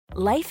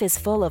Life is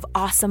full of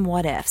awesome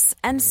what-ifs,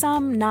 and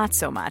some not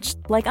so much,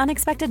 like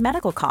unexpected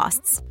medical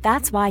costs.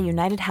 That's why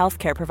United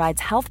Healthcare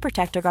provides Health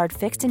Protector Guard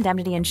fixed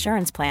indemnity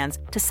insurance plans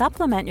to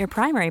supplement your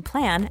primary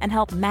plan and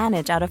help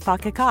manage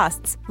out-of-pocket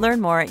costs.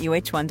 Learn more at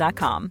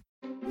uh1.com.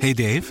 Hey,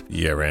 Dave.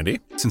 Yeah,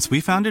 Randy. Since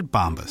we founded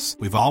Bombas,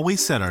 we've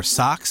always said our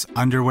socks,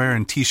 underwear,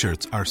 and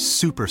T-shirts are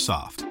super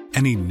soft.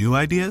 Any new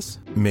ideas?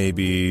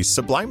 Maybe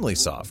sublimely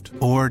soft.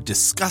 Or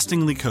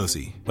disgustingly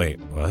cozy.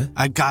 Wait, what?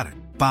 I got it.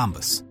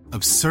 Bombas.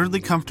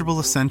 Absurdly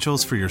comfortable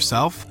essentials for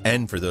yourself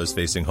and for those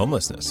facing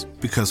homelessness.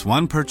 Because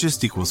one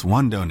purchased equals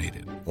one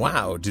donated.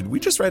 Wow, did we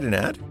just write an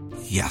ad?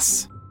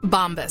 Yes.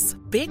 Bombas.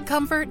 Big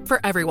comfort for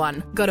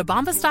everyone. Go to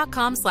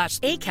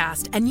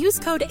bombas.com/ACAST and use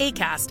code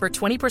ACAST for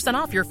 20%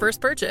 off your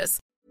first purchase.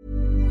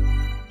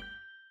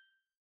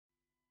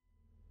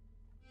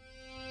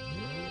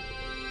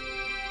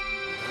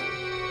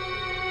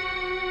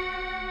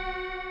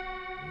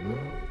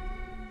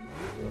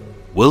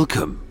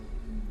 Welcome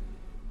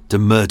to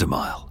Murder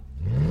Mile.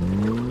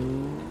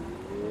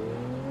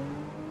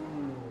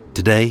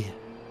 Today,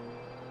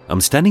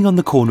 I'm standing on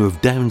the corner of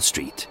Down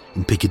Street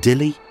in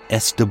Piccadilly,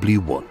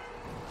 SW1.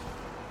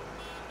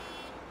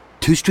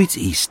 2 streets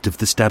east of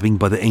the stabbing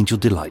by the Angel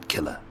Delight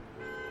killer.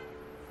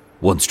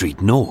 1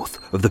 street north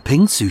of the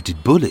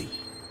pink-suited bully.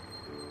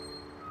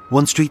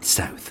 1 street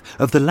south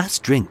of the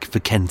last drink for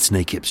Ken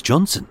Snakehips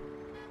Johnson.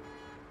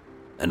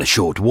 And a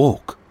short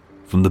walk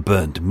from the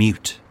burned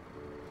mute.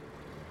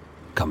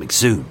 Coming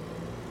soon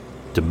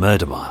to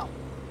Murder Mile.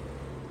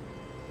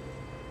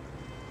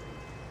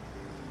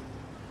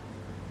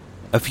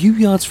 A few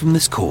yards from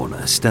this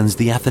corner stands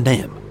the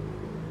Athenaeum,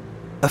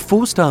 a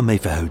 4-star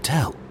Mayfair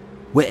hotel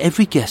where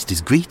every guest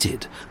is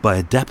greeted by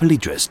a dapperly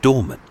dressed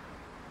doorman.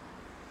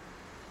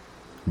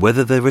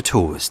 Whether they're a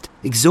tourist,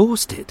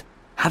 exhausted,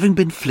 having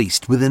been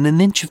fleeced within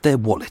an inch of their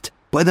wallet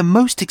by the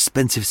most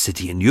expensive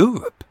city in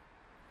Europe,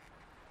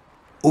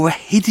 or a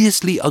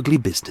hideously ugly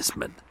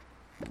businessman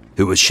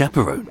who has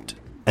chaperoned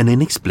an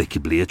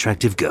inexplicably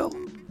attractive girl,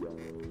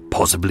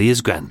 possibly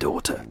his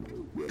granddaughter,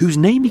 whose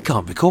name he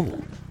can't recall,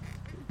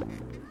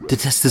 to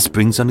test the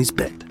springs on his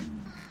bed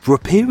for a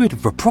period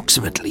of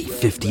approximately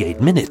 58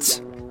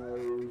 minutes,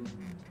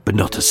 but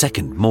not a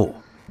second more.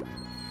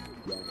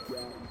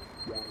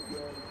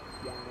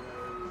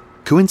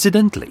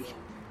 Coincidentally,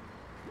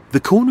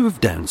 the corner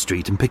of Down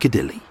Street in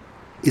Piccadilly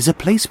is a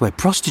place where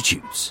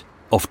prostitutes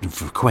often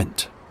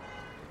frequent.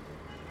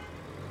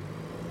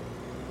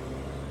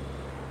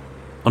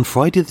 On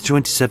Friday the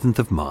 27th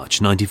of March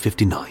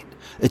 1959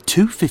 at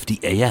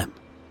 2:50 a.m,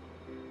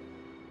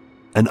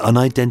 an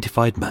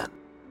unidentified man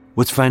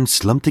was found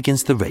slumped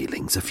against the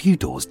railings a few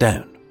doors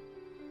down,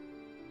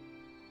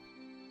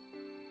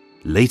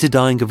 later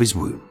dying of his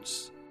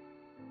wounds.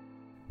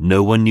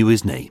 No one knew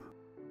his name,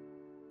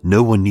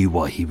 no one knew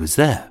why he was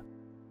there,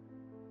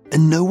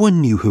 and no one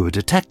knew who had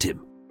attacked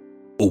him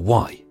or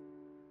why.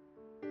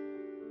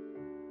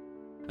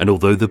 And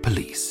although the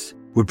police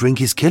would bring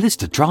his killers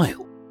to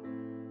trial,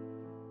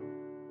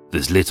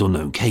 this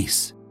little-known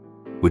case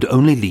would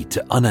only lead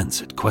to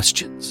unanswered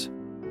questions.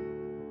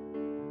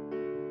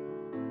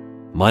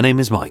 My name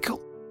is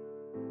Michael.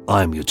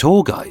 I am your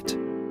tour guide,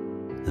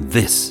 and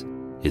this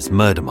is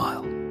Murder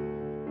Mile.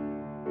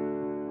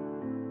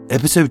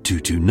 Episode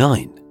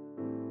 229.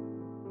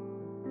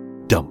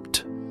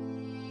 Dumped.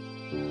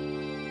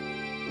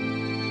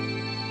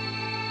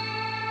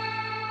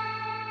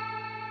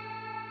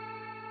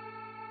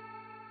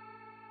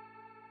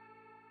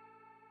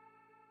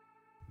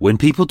 When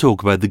people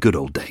talk about the good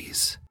old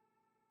days,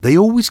 they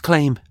always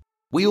claim,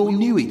 we all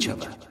knew each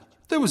other.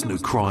 There was no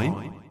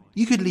crime.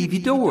 You could leave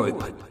your door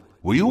open.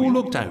 We all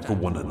looked out for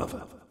one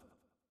another.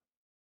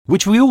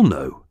 Which we all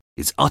know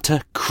is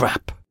utter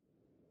crap.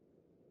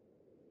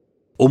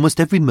 Almost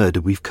every murder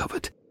we've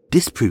covered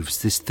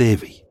disproves this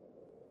theory.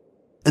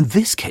 And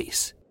this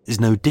case is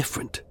no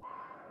different.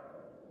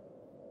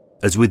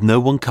 As with no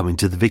one coming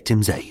to the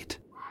victim's aid,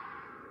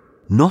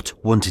 not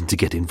wanting to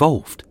get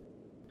involved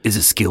is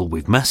a skill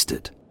we've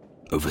mastered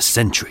over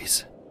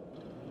centuries.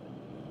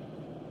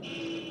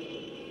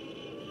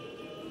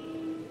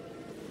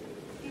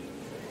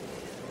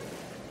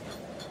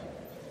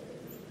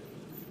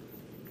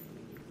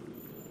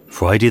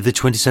 Friday the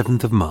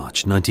 27th of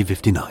March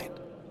 1959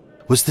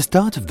 was the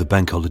start of the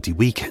bank holiday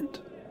weekend.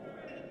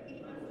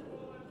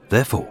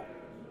 Therefore,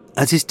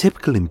 as is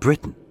typical in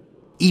Britain,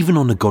 even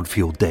on a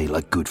God-fueled day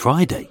like Good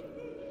Friday,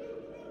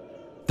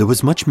 there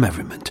was much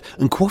merriment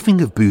and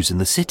quaffing of booze in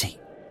the city,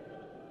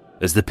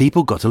 as the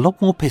people got a lot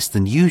more pissed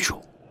than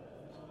usual,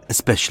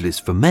 especially as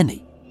for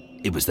many,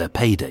 it was their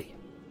payday.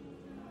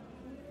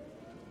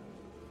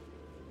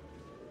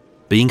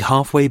 Being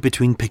halfway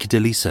between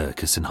Piccadilly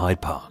Circus and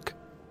Hyde Park,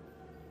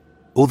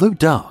 although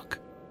dark,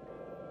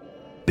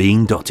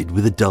 being dotted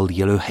with a dull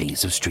yellow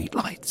haze of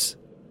streetlights,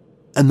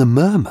 and the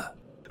murmur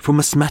from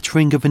a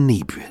smattering of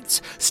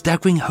inebriates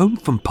staggering home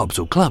from pubs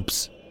or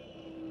clubs,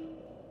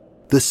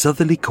 the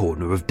southerly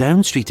corner of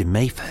Down Street in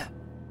Mayfair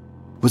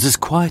was as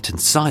quiet and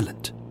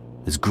silent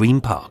as Green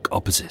Park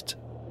opposite.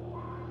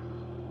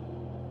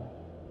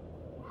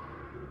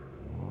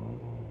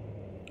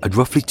 At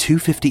roughly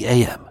 2:50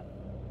 a.m.,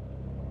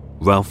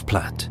 Ralph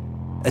Platt,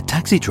 a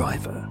taxi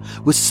driver,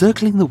 was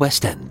circling the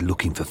West End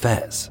looking for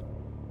fares.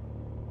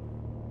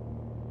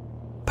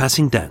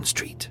 Passing Down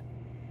Street,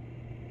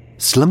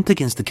 slumped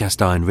against the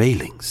cast iron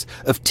railings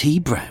of T.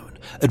 Brown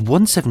at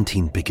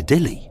 117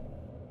 Piccadilly,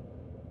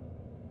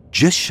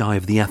 just shy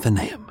of the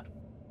Athenaeum,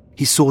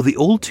 he saw the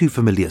all too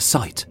familiar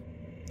sight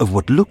of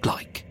what looked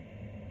like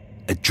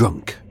a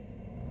drunk.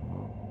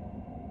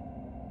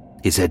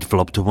 His head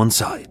flopped to one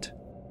side,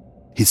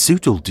 his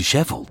suit all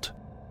dishevelled,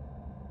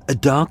 a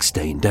dark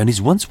stain down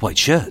his once white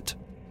shirt,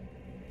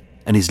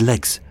 and his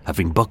legs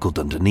having buckled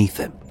underneath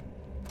him.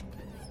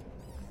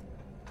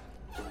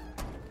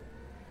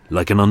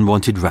 Like an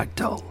unwanted rag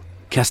doll,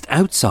 cast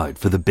outside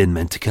for the bin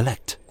men to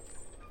collect.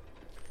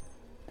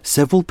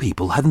 Several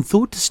people hadn't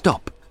thought to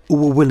stop or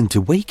were willing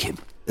to wake him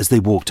as they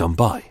walked on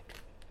by,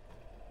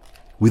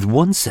 with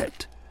one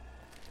said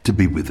to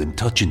be within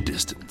touching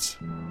distance.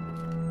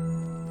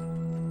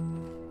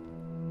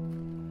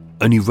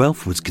 Only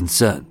Ralph was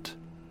concerned,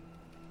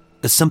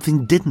 as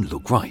something didn't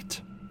look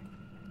right.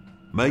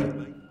 Mate?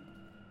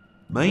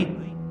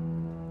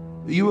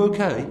 Are you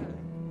okay?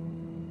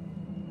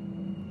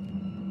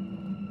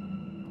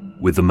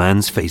 With the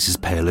man's face as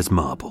pale as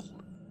marble,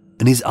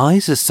 and his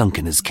eyes as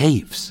sunken as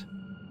caves.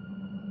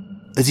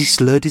 As he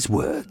slurred his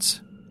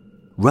words,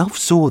 Ralph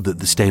saw that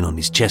the stain on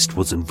his chest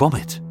wasn't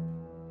vomit,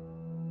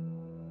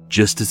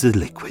 just as the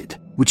liquid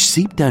which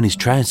seeped down his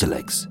trouser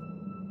legs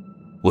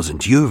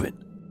wasn't urine,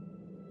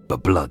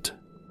 but blood.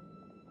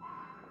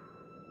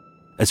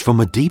 As from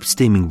a deep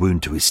steaming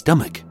wound to his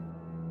stomach,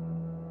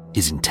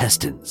 his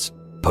intestines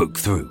poked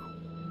through.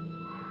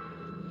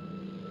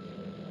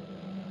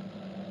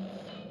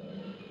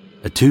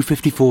 At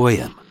 2:54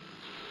 a.m,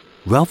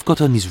 Ralph got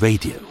on his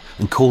radio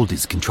and called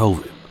his control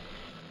room.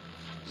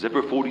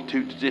 Zebra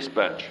 42 to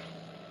dispatch.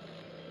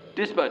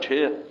 Dispatch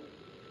here.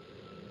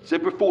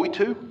 Zebra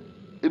 42?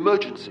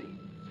 Emergency.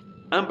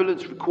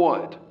 Ambulance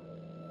required.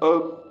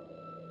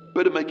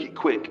 Better make it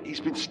quick. He's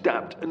been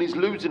stabbed and he's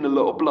losing a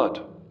lot of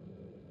blood.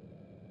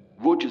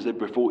 Roger,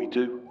 Zebra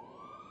 42.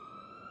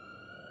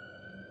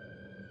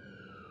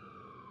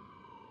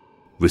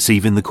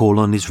 Receiving the call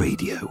on his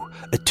radio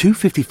at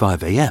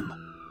 2:55 a.m,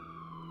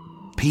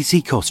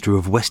 PC Costa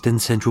of West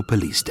End Central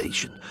Police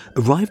Station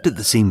arrived at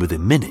the scene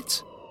within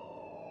minutes,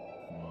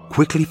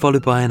 quickly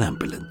followed by an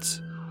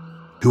ambulance,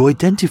 who,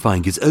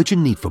 identifying his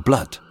urgent need for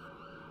blood,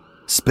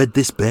 sped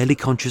this barely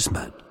conscious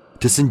man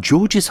to St.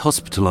 George's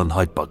Hospital on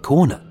Hyde Park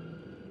Corner,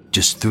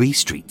 just 3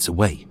 streets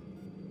away.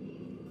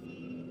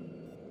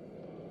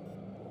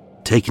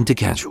 Taken to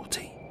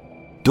casualty,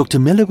 Dr.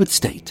 Miller would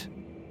state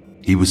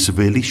he was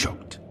severely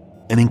shocked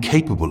and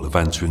incapable of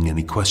answering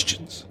any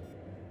questions.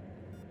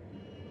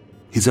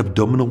 His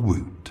abdominal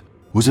wound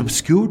was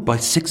obscured by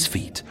 6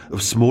 feet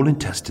of small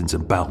intestines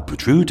and bowel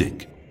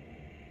protruding,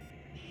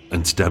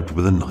 and stabbed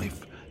with a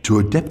knife to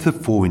a depth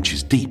of 4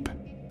 inches deep.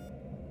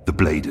 The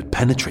blade had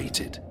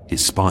penetrated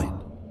his spine.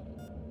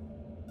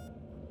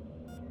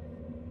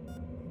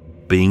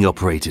 Being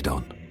operated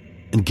on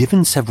and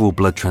given several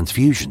blood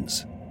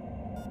transfusions,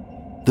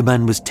 the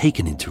man was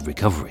taken into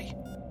recovery.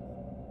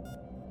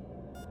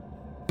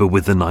 But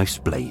with the knife's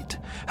blade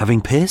having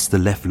pierced the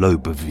left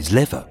lobe of his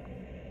liver,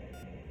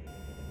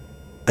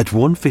 at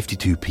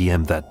 1:52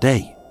 p.m. that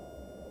day,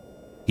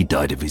 he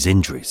died of his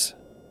injuries.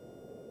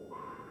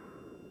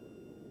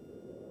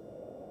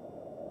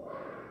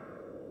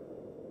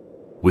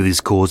 With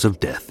his cause of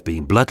death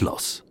being blood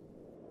loss,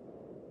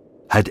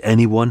 had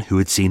anyone who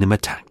had seen him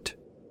attacked,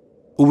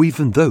 or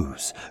even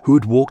those who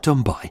had walked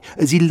on by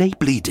as he lay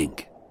bleeding,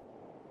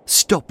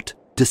 stopped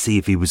to see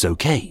if he was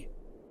okay,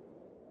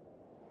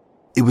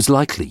 it was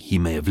likely he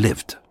may have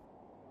lived.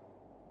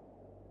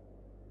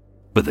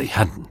 But they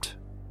hadn't.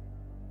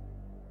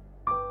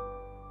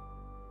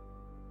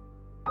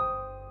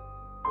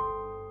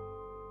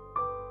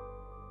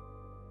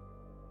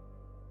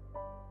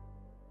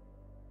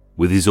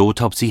 With his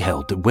autopsy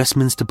held at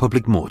Westminster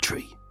Public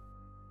Mortuary,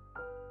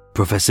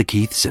 Professor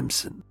Keith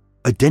Simpson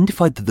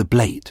identified that the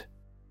blade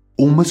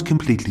almost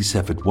completely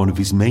severed one of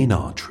his main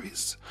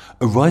arteries,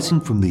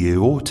 arising from the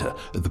aorta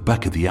at the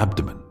back of the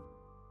abdomen.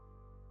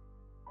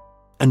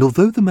 And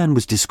although the man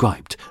was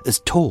described as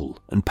tall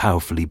and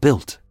powerfully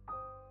built,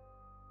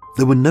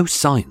 there were no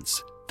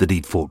signs that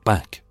he'd fought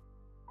back.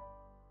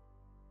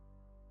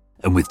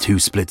 And with 2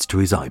 splits to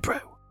his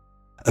eyebrow,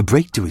 a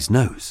break to his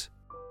nose,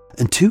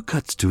 and 2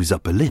 cuts to his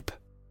upper lip,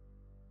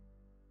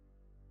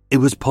 it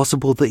was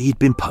possible that he'd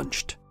been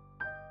punched,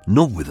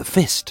 not with a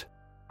fist,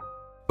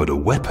 but a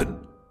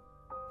weapon,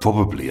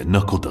 probably a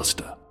knuckle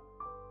duster.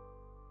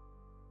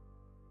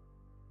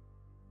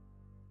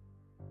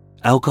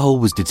 Alcohol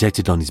was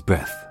detected on his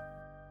breath,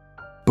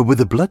 but with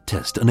a blood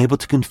test unable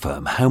to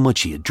confirm how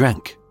much he had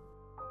drank.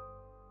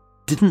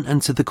 Didn't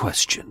answer the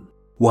question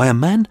why a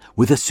man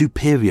with a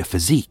superior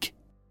physique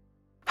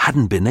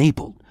hadn't been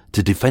able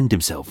to defend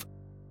himself.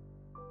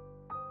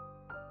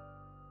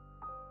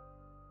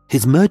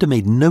 His murder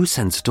made no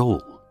sense at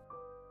all.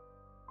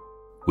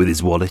 With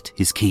his wallet,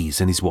 his keys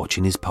and his watch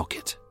in his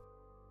pocket,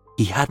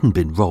 he hadn't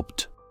been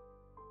robbed.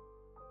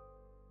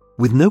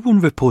 With no one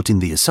reporting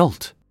the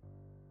assault,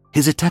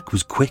 his attack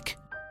was quick,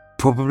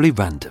 probably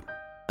random,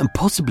 and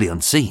possibly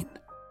unseen.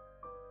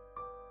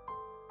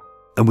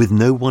 And with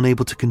no one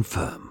able to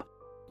confirm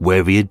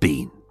where he had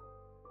been,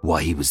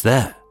 why he was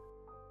there,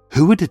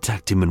 who had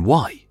attacked him and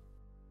why,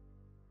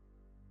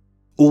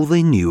 all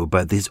they knew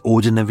about this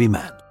ordinary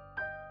man,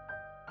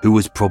 who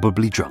was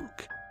probably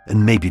drunk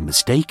and maybe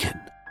mistaken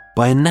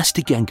by a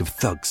nasty gang of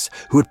thugs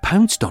who had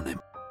pounced on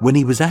him when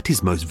he was at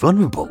his most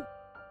vulnerable,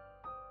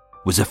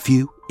 was a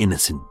few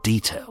innocent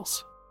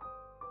details.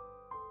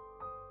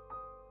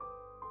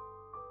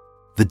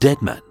 The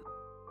dead man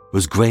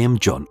was Graham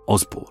John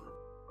Osborne,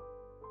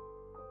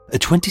 a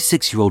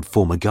 26-year-old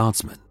former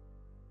guardsman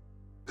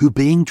who,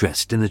 being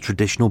dressed in a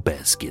traditional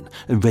bearskin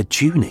and red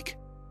tunic,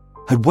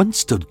 had once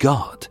stood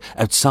guard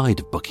outside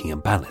of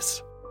Buckingham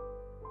Palace.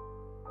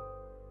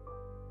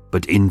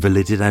 But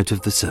invalided out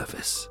of the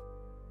service.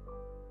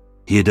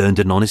 He had earned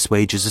an honest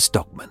wage as a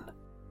stockman.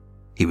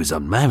 He was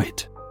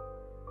unmarried.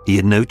 He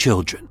had no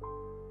children,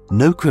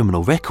 no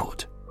criminal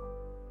record,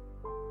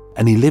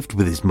 and he lived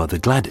with his mother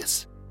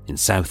Gladys in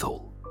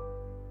Southall.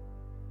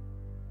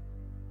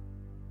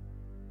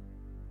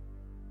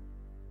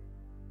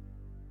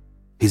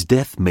 His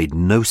death made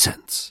no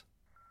sense,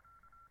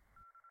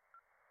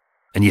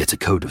 and yet a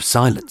code of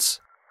silence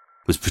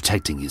was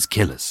protecting his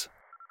killers.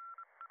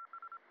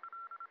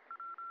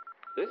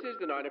 This is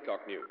the 9 o'clock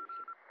news.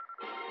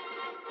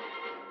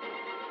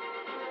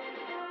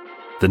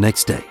 The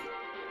next day,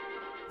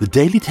 the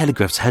Daily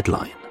Telegraph's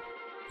headline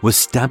was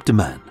 "Stabbed a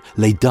Man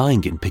lay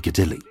dying in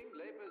Piccadilly,"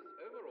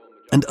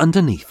 and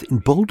underneath in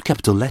bold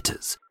capital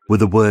letters were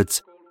the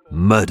words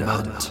 "Murder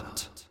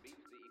Hunt,"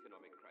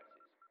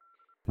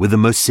 with the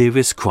most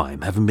serious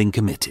crime having been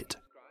committed.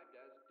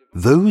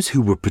 Those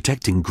who were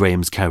protecting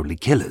Graham's cowardly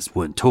killers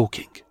weren't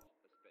talking,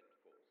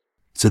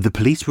 so the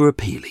police were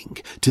appealing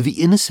to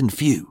the innocent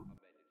few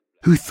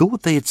who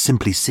thought they had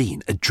simply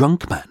seen a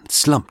drunk man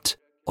slumped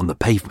on the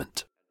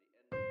pavement.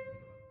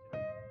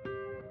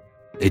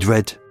 It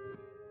read,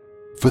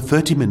 For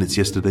 30 minutes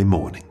yesterday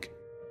morning,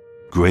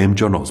 Graham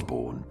John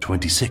Osborne,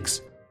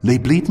 26, lay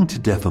bleeding to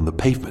death on the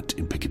pavement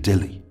in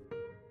Piccadilly,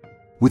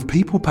 with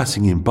people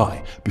passing him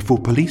by before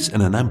police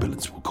and an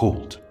ambulance were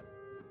called.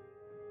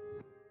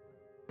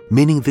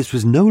 Meaning this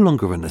was no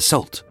longer an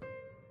assault.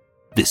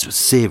 This was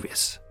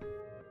serious.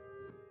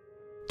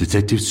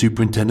 Detective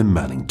Superintendent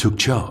Manning took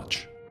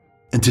charge,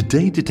 and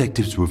today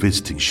detectives were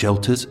visiting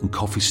shelters and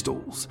coffee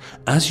stalls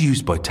as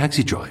used by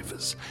taxi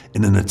drivers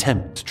in an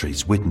attempt to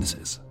trace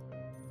witnesses.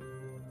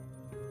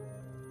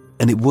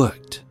 And it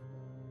worked,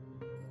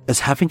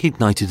 as having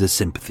ignited a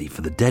sympathy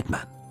for the dead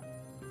man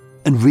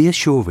and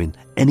reassuring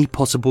any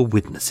possible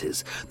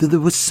witnesses that there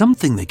was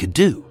something they could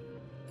do.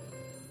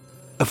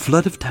 A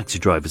flood of taxi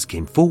drivers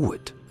came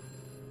forward,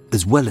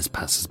 as well as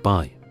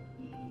passers-by.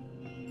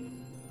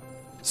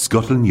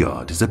 Scotland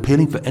Yard is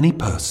appealing for any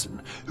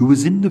person who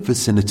was in the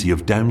vicinity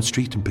of Down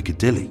Street and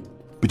Piccadilly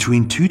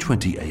between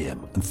 2:20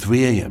 a.m. and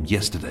 3 a.m.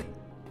 yesterday,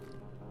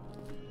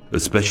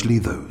 especially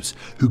those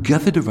who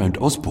gathered around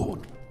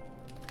Osborne,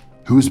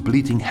 who was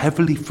bleeding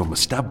heavily from a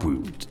stab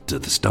wound to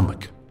the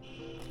stomach.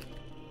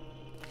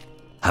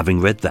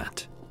 Having read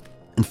that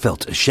and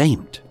felt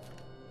ashamed,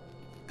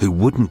 who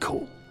wouldn't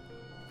call?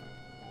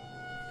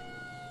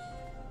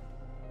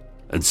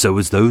 And so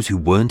as those who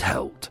weren't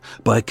held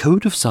by a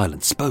code of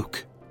silence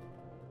spoke,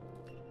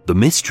 the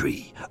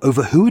mystery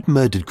over who had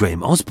murdered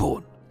Graham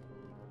Osborne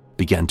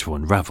began to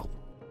unravel.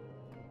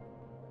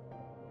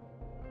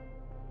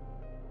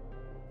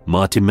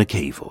 Martin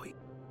McAvoy,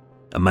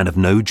 a man of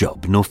no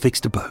job nor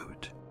fixed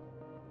abode,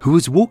 who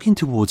was walking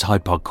towards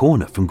Hyde Park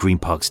Corner from Green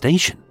Park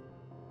Station,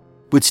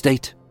 would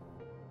state,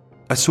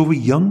 I saw a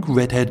young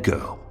red-haired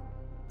girl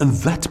and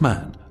that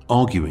man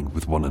arguing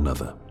with one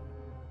another.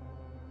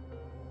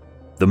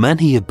 The man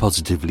he had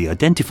positively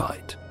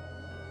identified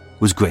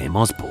was Graham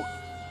Osborne.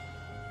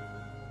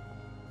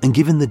 And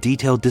given the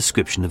detailed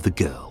description of the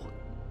girl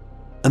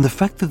and the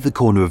fact that the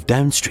corner of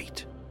Down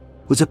Street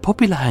was a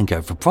popular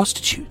hangout for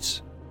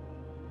prostitutes,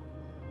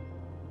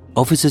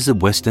 officers at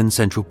West End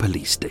Central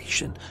Police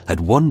Station had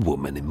one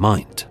woman in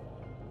mind.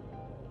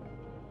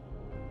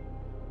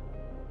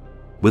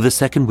 With a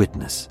second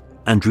witness,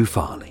 Andrew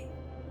Farley,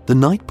 the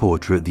night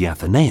porter at the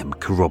Athenaeum,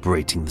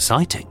 corroborating the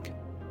sighting,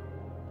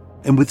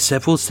 and with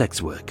several sex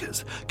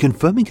workers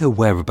confirming her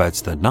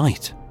whereabouts that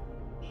night.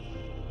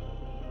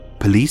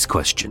 Police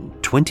questioned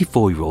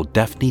 24-year-old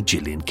Daphne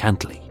Gillian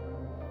Cantley,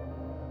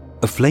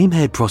 a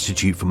flame-haired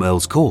prostitute from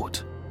Earl's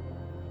Court,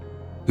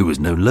 who was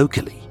known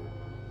locally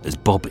as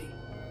Bobby.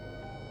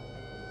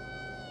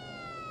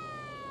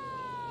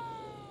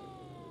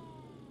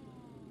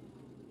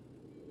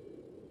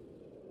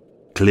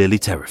 Clearly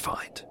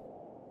terrified.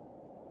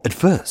 At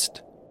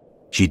first,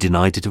 she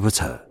denied it was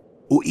her,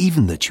 or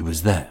even that she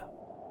was there.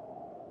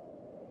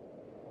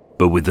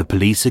 But with the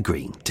police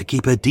agreeing to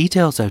keep her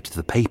details out of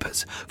the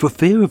papers for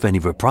fear of any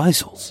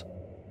reprisals,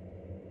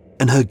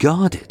 and her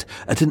guarded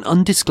at an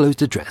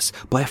undisclosed address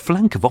by a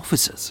flank of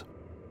officers,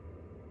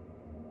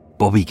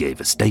 Bobby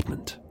gave a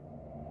statement.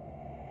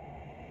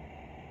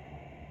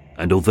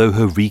 and although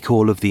her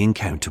recall of the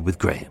encounter with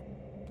Graham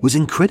was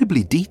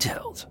incredibly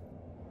detailed,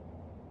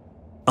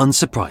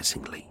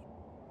 unsurprisingly,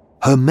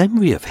 her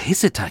memory of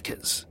his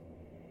attackers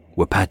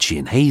were patchy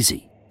and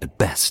hazy at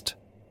best.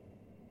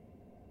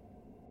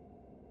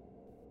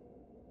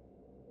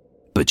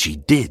 But she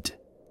did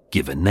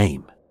give a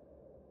name.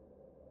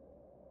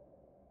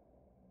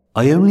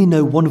 "I only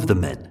know one of the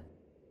men,"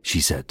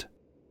 she said,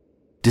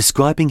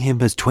 describing him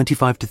as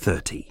 25 to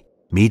 30,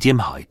 medium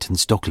height and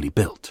stockily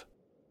built.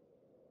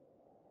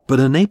 But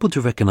unable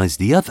to recognize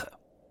the other,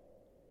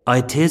 I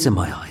had tears in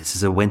my eyes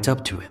as I went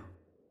up to him,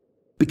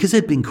 because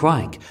I'd been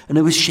crying and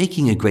I was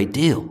shaking a great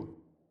deal.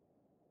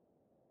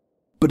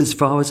 But as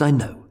far as I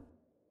know,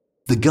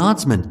 the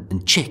guardsman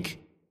and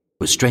Chick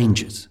were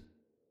strangers.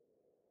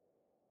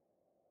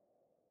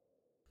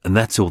 And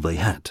that's all they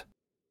had.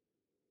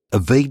 A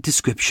vague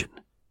description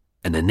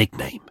and a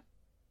nickname.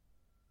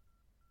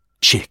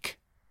 Chick.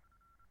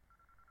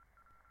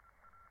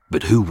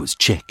 But who was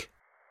Chick?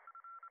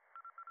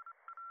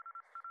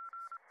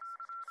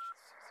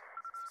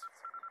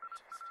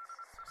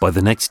 By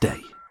the next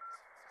day,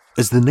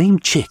 as the name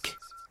Chick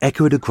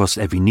echoed across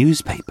every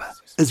newspaper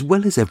as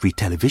well as every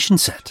television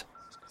set,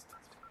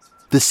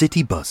 the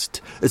city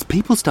buzzed as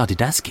people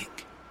started asking,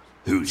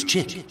 "Who's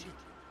Chick?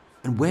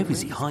 And where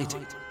is he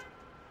hiding?"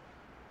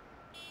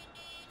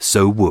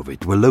 So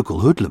worried were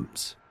local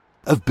hoodlums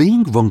of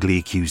being wrongly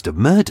accused of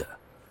murder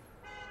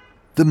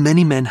that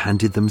many men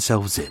handed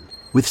themselves in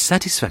with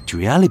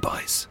satisfactory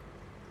alibis,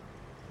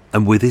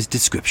 and with his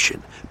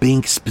description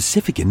being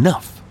specific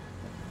enough,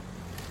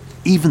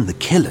 even the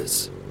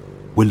killers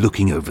were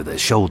looking over their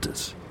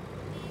shoulders.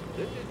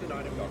 This is the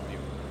 9 o'clock news.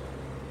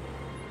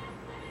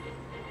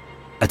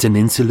 At an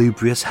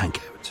insalubrious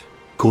hangout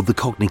called the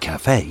Cockney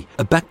Cafe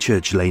at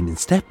Backchurch Lane in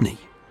Stepney,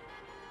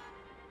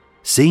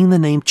 seeing the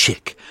name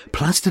Chick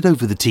plastered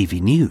over the TV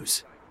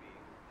news,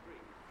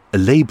 a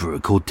labourer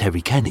called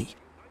Terry Kenny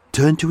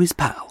turned to his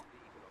pal,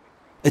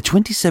 a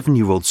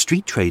 27-year-old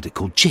street trader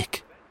called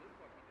Chick,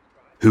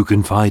 who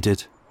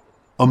confided,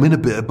 "I'm in a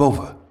bit of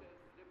bother.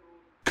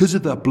 'Cause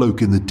of that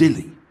bloke in the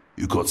dilly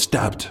who got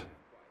stabbed."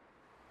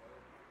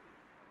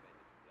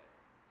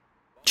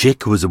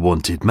 Chick was a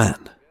wanted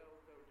man,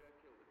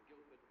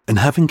 and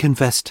having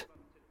confessed,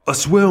 "I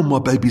swear on my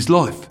baby's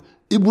life,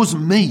 it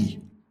wasn't me."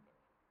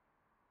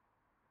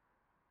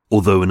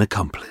 Although an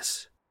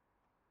accomplice,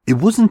 it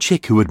wasn't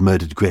Chick who had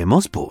murdered Graham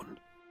Osborne,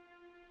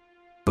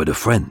 but a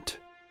friend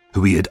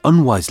who he had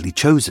unwisely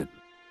chosen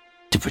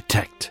to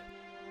protect.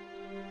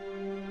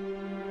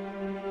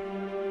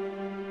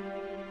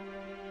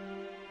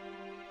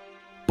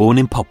 Born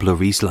in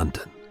Poplar, East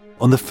London,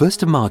 on the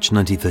 1st of March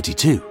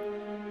 1932,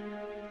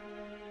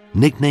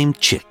 nicknamed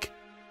Chick,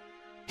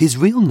 his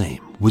real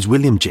name was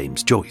William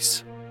James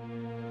Joyce.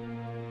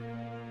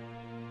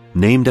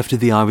 Named after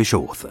the Irish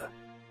author,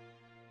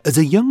 as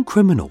a young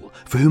criminal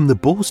for whom the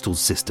Borstal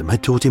system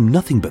had taught him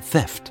nothing but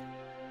theft,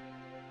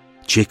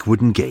 Chick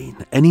wouldn't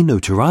gain any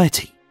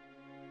notoriety,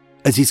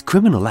 as his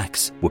criminal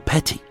acts were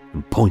petty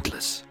and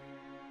pointless.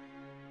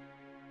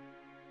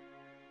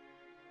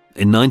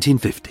 In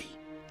 1950,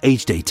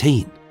 aged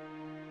 18,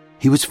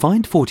 he was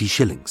fined 40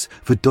 shillings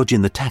for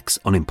dodging the tax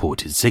on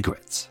imported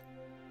cigarettes.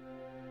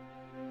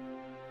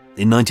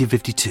 In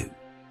 1952,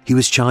 he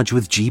was charged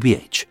with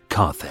GBH,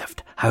 car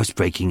theft,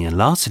 housebreaking and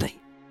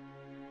larceny,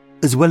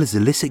 as well as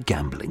illicit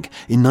gambling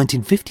in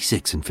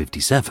 1956 and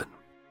 57.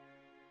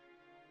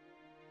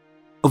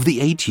 Of the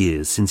 8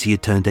 years since he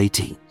had turned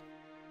 18,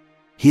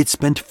 he had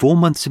spent 4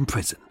 months in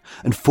prison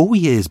and 4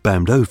 years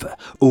bound over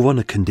or on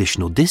a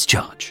conditional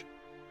discharge.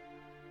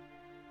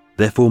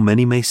 Therefore,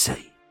 many may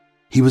say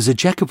he was a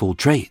jack of all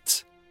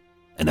trades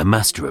and a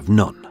master of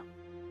none.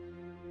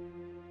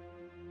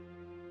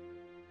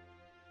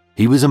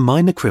 He was a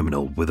minor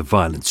criminal with a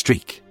violent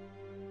streak,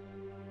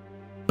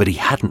 but he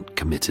hadn't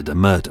committed a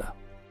murder.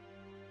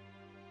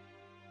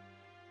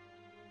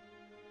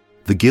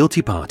 The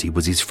guilty party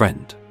was his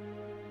friend,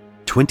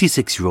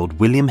 26-year-old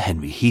William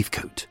Henry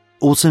Heathcote,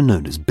 also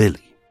known as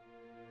Billy.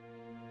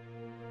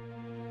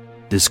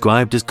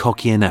 Described as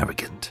cocky and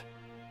arrogant,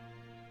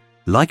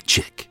 like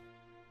Chick,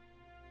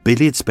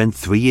 Billy had spent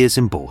 3 years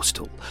in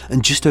Borstal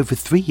and just over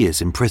 3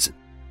 years in prison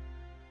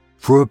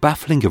for a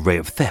baffling array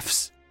of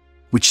thefts,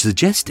 which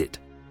suggested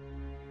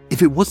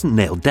if it wasn't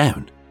nailed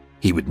down,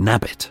 he would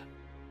nab it,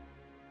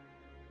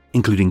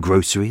 including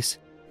groceries,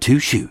 2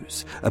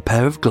 shoes, a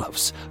pair of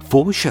gloves,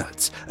 4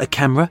 shirts, a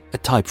camera, a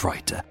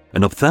typewriter,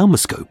 an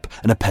ophthalmoscope,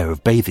 and a pair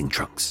of bathing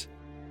trunks,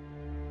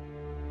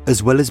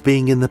 as well as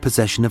being in the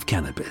possession of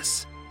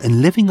cannabis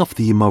and living off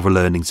the immoral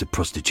earnings of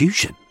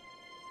prostitution,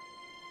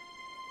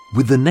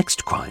 with the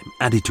next crime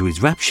added to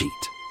his rap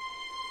sheet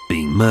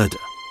being murder.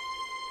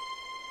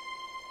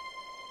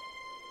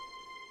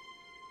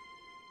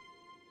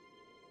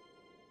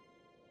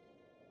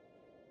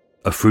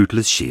 A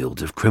fruitless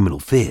shield of criminal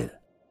fear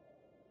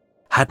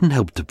hadn't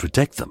helped to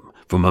protect them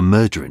from a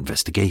murder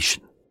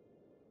investigation.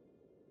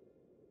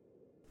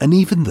 And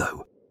even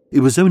though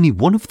it was only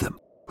one of them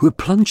who had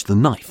plunged the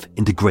knife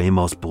into Graham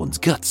Osborne's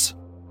guts,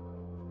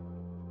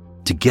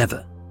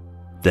 together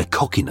their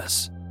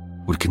cockiness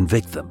would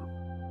convict them.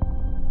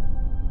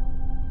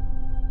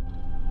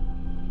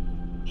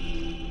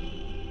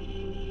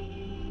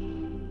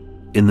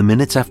 In the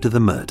minutes after the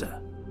murder,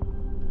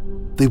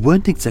 they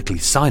weren't exactly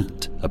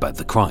silent about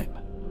the crime.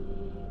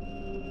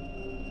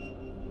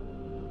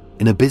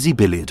 In a busy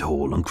billiard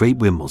hall on Great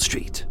Wimble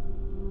Street,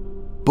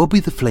 Bobby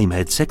the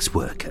flamehead sex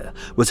worker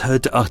was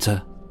heard to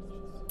utter,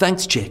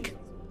 "Thanks, chick,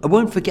 I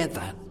won't forget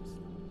that,"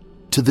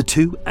 to the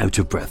two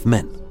out-of-breath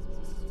men.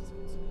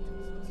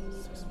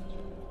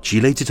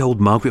 She later told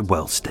Margaret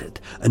Wellstead,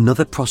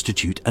 another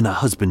prostitute, and her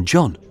husband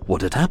John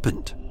what had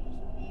happened.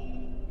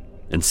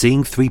 And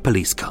seeing 3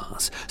 police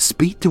cars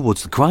speed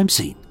towards the crime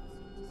scene,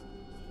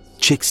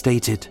 Chick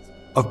stated,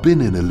 "I've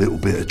been in a little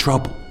bit of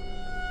trouble."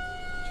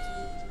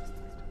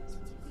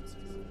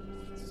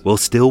 While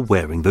still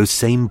wearing those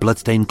same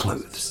bloodstained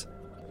clothes,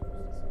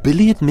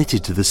 Billy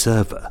admitted to the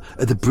server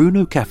at the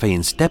Bruno Cafe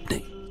in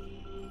Stepney,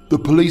 "The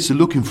police are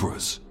looking for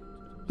us.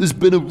 There's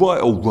been a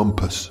right old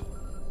rumpus."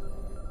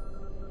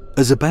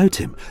 as about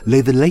him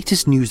lay the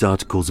latest news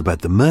articles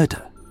about the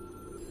murder.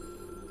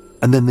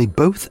 And then they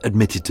both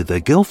admitted to their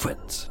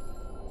girlfriends.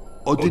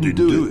 I didn't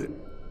do it.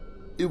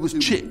 It was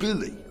Chick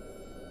Billy.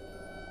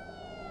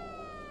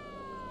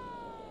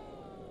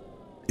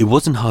 It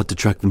wasn't hard to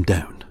track them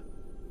down.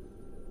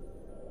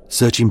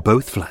 Searching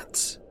both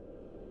flats,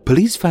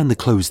 police found the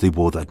clothes they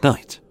wore that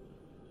night,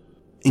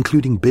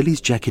 including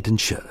Billy's jacket and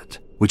shirt,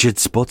 which had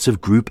spots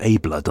of Group A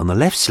blood on the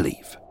left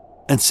sleeve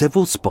and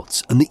several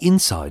spots on the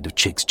inside of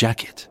Chick's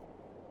jacket.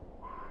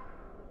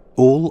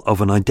 All of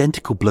an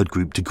identical blood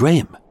group to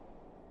Graham,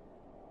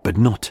 but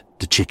not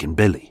to Chick and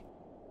Billy.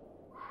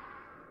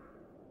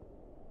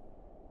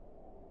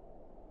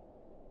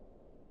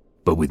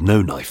 But with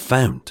no knife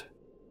found.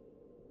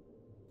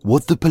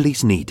 What the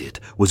police needed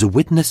was a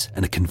witness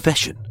and a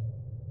confession,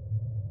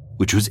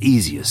 which was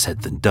easier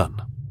said than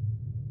done.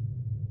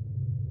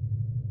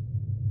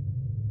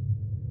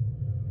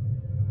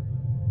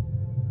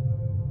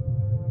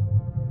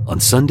 On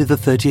Sunday the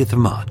 30th of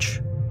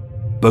March,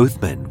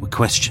 both men were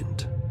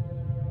questioned.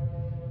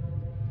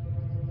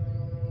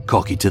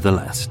 Cocky to the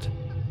last,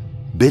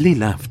 Billy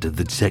laughed at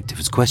the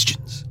detective's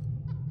questions.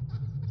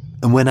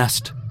 And when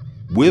asked,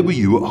 "Where were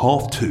you at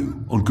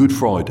 2:30 on Good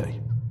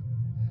Friday?"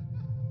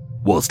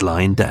 whilst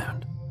lying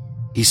down,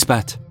 he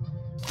spat,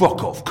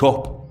 "Fuck off,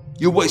 cop.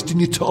 You're wasting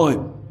your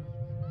time.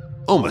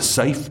 I'm as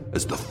safe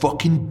as the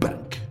fucking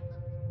bank."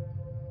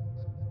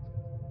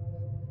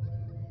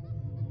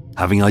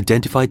 Having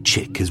identified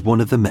Chick as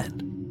one of the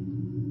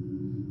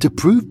men, to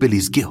prove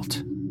Billy's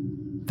guilt,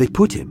 they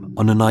put him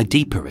on an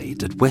ID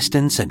parade at West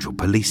End Central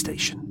Police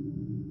Station.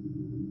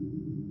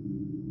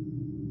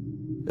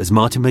 As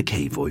Martin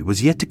McAvoy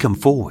was yet to come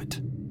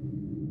forward,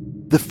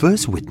 the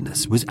first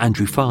witness was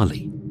Andrew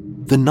Farley,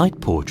 the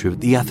night porter at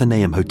the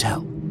Athenaeum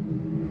Hotel,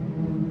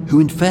 who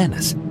in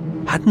fairness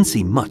hadn't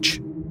seen much,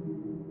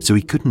 so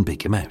he couldn't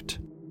pick him out.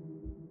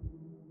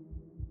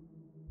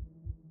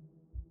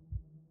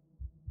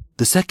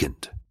 The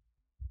second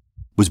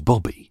was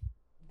Bobby.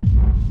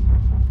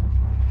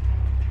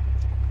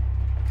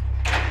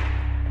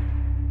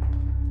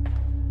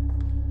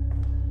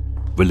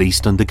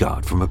 Released under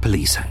guard from a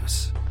police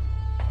house.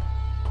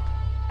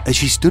 As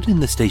she stood in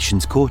the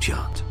station's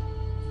courtyard,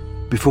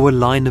 before a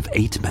line of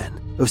 8 men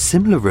of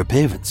similar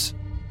appearance,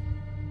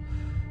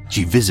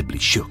 she visibly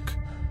shook.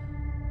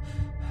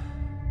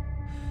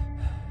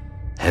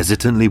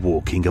 Hesitantly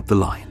walking up the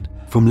line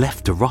from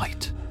left to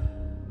right,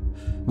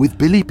 with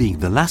Billy being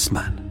the last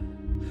man.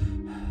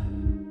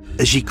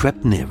 As she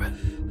crept nearer,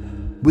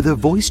 with her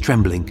voice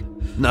trembling,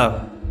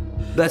 "No,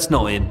 that's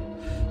not him,"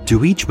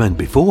 to each man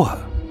before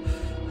her.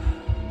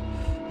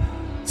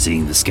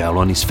 Seeing the scowl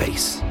on his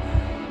face,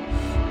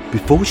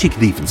 before she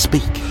could even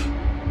speak,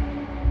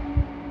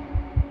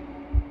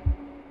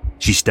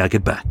 she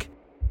staggered back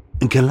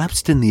and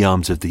collapsed in the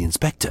arms of the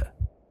inspector,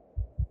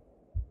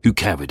 who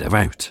carried her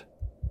out.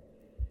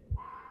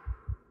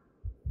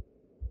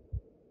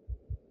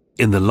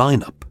 In the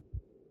lineup,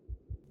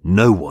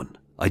 no one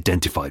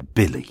identified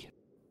Billy.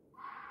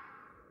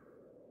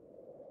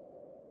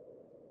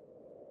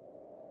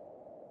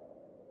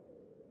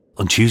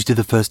 On Tuesday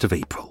the 1st of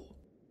April,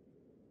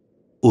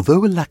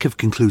 although a lack of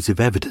conclusive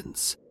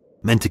evidence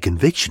meant a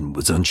conviction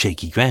was on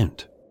shaky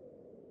ground,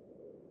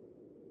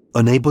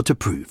 unable to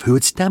prove who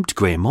had stabbed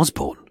Graham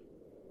Osborne,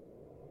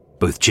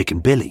 both Chick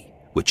and Billy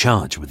were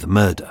charged with the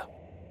murder.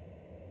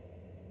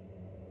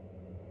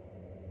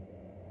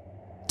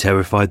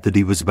 Terrified that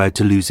he was about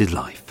to lose his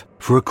life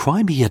for a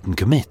crime he hadn't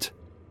commit,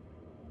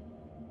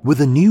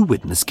 with a new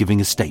witness giving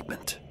a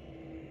statement,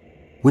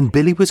 when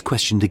Billy was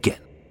questioned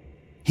again,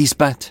 he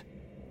spat,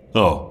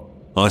 "Oh,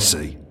 I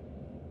see.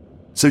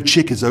 So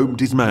Chick has opened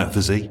his mouth,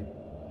 has he?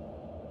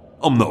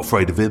 I'm not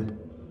afraid of him.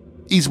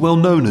 He's well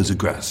known as a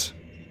grass.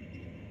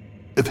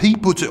 If he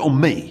puts it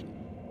on me,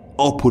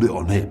 I'll put it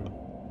on him."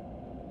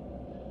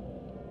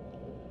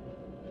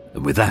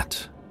 And with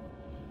that,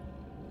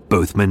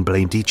 both men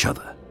blamed each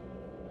other.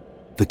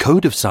 The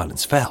code of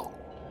silence fell,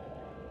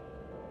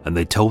 and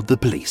they told the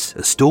police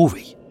a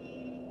story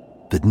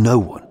that no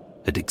one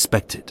had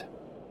expected.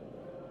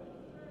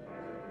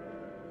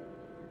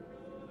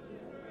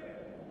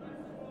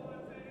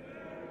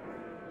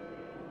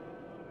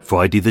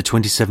 Friday the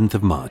 27th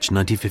of March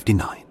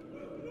 1959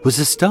 was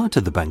the start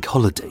of the bank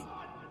holiday.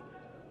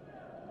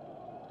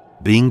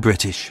 Being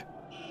British,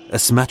 a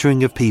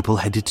smattering of people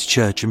headed to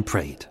church and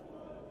prayed.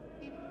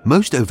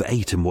 Most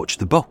overate and watched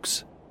the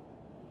box,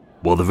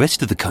 while the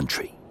rest of the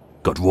country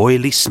got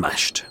royally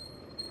smashed.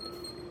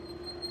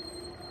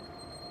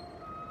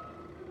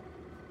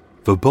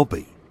 For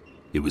Bobby,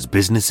 it was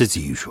business as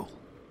usual.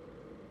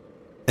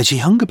 As she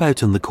hung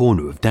about on the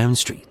corner of Down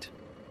Street,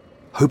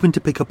 hoping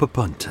to pick up a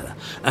punter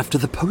after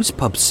the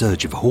post-pub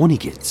surge of horny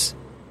kids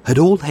had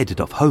all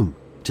headed off home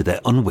to their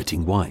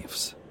unwitting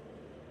wives.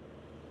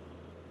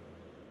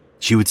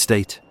 She would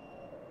state,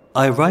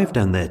 "I arrived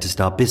down there to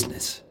start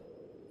business.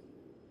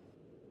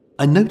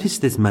 I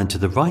noticed this man to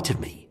the right of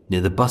me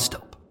near the bus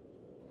stop.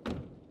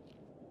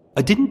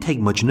 I didn't take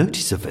much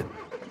notice of him.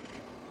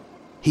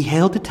 He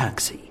hailed a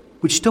taxi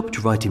which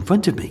stopped right in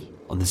front of me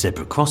on the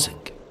zebra crossing.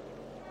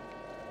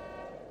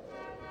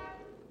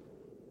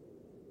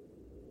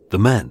 The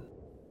man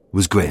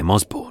was Graham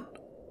Osborne.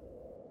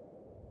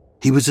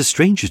 He was a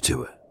stranger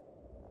to her,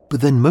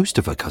 but then most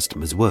of her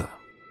customers were.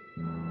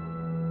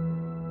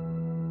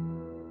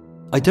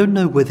 I don't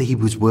know whether he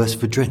was worse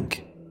for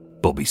drink,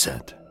 Bobby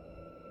said,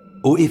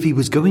 or if he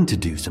was going to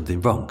do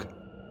something wrong.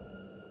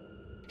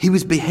 He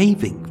was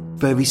behaving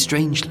very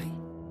strangely.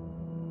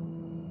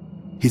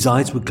 His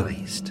eyes were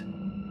glazed,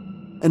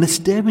 and a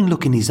staring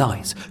look in his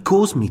eyes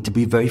caused me to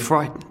be very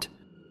frightened.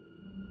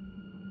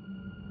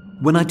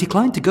 When I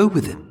declined to go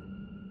with him,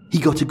 he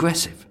got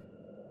aggressive.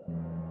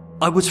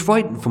 I was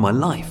frightened for my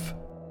life."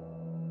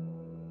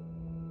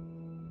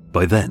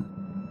 By then,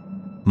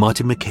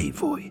 Martin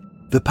McAvoy,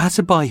 the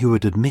passerby who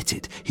had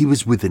admitted he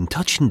was within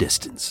touching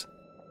distance,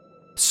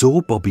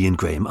 saw Bobby and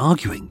Graham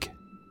arguing.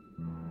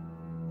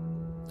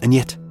 And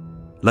yet,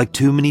 like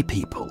too many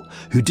people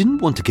who didn't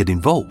want to get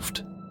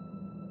involved,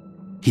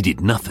 he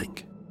did nothing.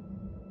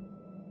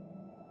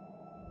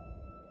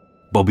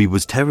 Bobby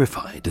was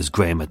terrified as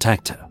Graham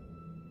attacked her.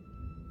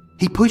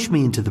 He pushed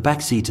me into the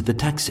back seat of the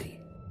taxi.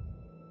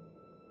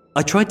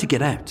 I tried to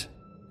get out,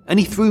 and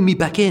he threw me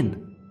back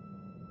in,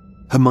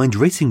 her mind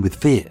racing with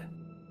fear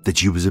that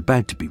she was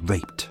about to be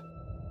raped.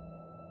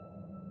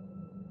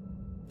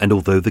 And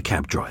although the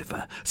cab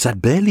driver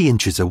sat barely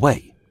inches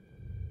away,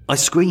 I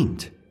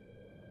screamed,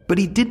 but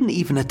he didn't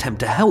even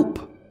attempt to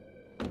help.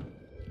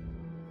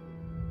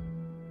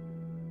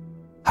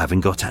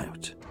 Having got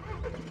out,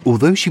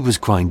 although she was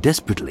crying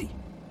desperately,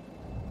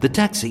 the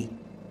taxi,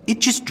 it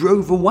just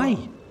drove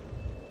away.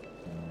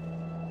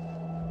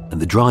 And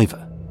the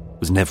driver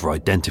was never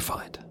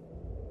identified.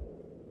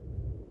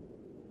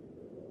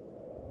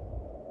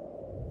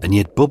 And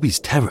yet Bobby's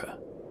terror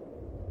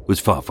was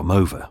far from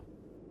over.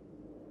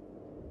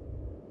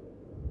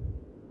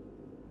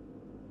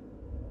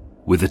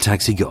 With the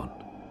taxi gone,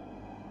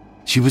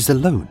 she was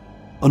alone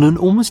on an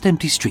almost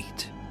empty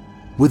street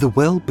with a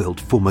well-built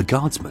former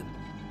guardsman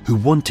who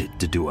wanted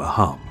to do her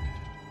harm.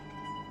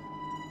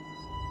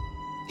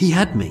 He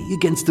had me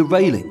against the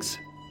railings.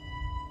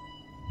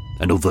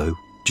 And although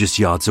just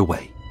yards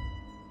away,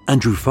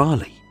 Andrew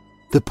Farley,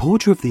 the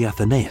porter of the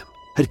Athenaeum,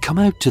 had come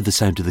out to the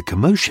sound of the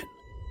commotion,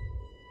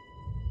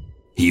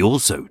 he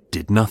also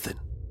did nothing.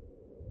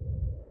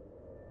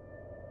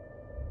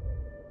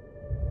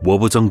 What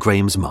was on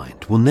Graham's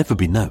mind will never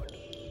be known.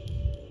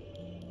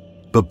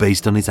 But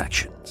based on his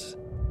actions,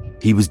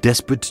 he was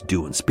desperate to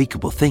do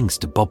unspeakable things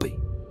to Bobby.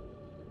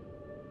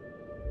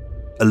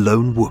 A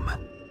lone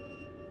woman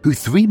who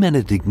 3 men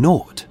had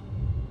ignored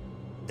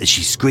as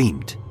she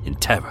screamed in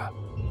terror.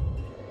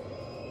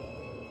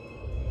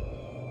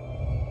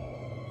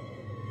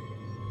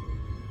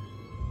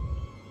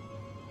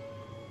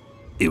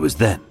 It was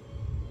then,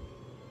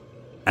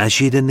 as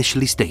she had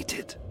initially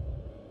stated,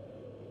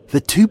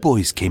 that 2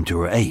 boys came to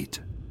her aid.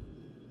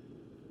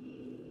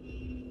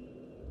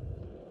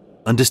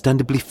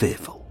 Understandably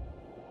fearful,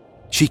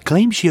 she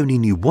claimed she only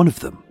knew one of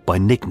them by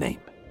nickname.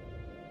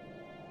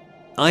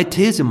 I had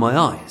tears in my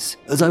eyes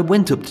as I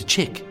went up to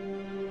Chick,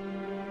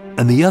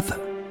 and the other,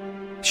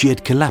 she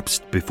had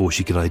collapsed before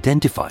she could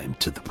identify him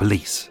to the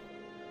police.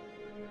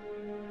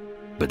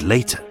 But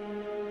later,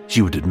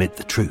 she would admit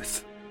the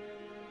truth.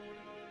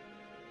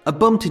 I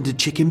bumped into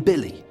Chick and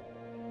Billy.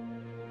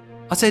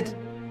 I said,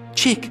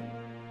 "Chick,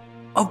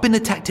 I've been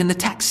attacked in a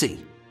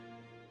taxi,"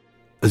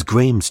 as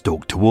Graham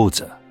stalked towards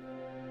her.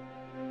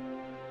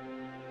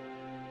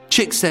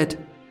 Chick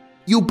said,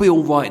 "You'll be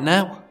all right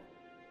now."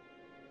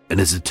 And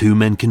as the 2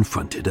 men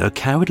confronted her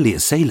cowardly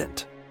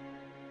assailant,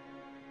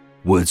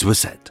 words were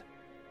said,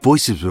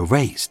 voices were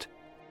raised,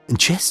 and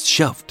chests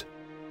shoved,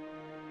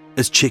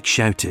 as Chick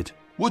shouted,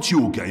 "What's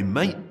your game,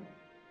 mate?"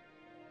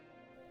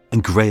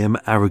 And Graham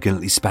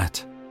arrogantly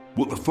spat,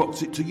 "What the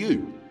fuck's it to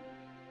you?"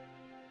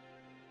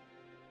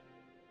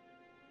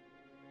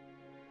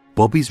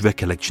 Bobby's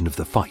recollection of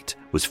the fight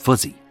was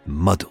fuzzy and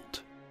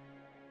muddled,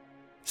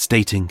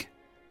 stating,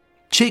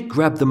 "Chick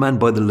grabbed the man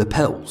by the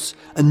lapels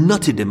and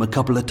nutted him a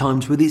couple of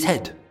times with his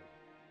head.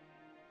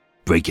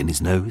 breaking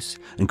his nose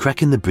and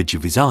cracking the bridge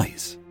of his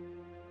eyes,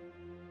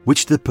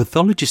 which the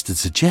pathologist had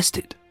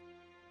suggested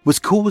was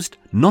caused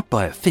not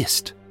by a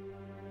fist,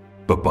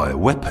 but by a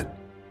weapon,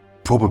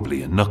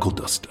 probably a knuckle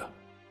duster.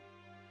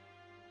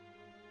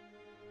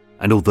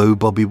 And although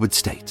Bobby would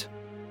state,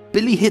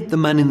 Billy hit the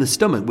man in the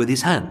stomach with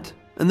his hand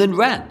and then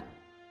ran.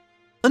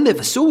 I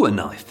never saw a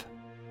knife.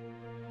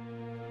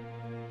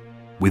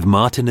 With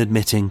Martin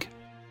admitting,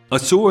 I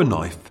saw a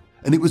knife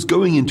and it was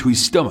going into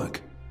his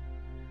stomach.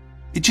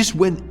 It just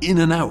went in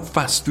and out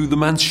fast through the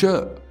man's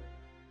shirt.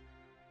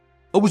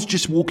 I was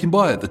just walking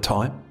by at the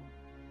time.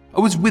 I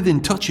was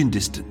within touching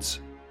distance.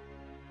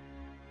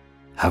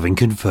 Having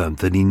confirmed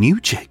that he knew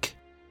Chick,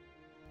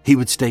 he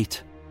would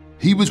state,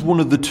 he was one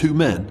of the two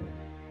men.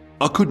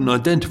 I couldn't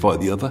identify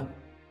the other.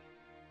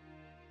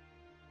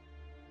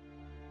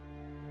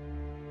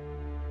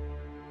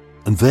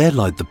 And there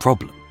lied the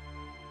problem.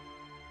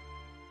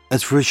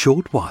 As for a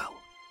short while,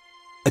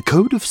 a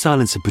code of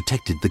silence had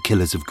protected the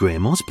killers of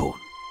Graham Osborne.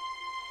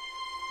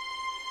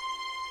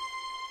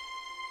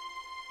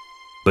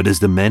 But as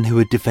the men who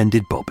had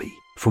defended Bobby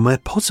from a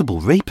possible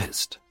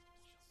rapist,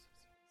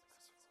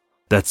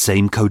 that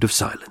same code of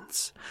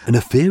silence and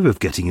a fear of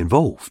getting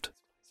involved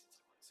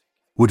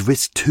would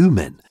risk two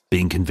men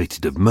being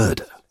convicted of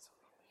murder.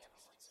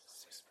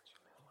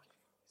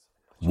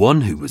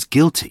 One who was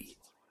guilty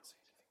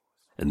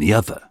and the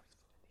other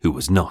who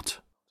was not.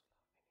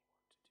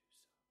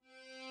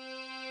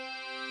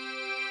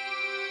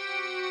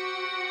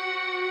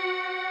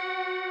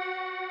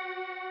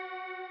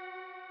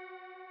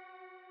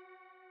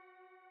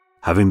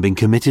 Having been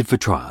committed for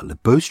trial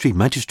at Bow Street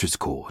Magistrates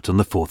Court on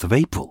the 4th of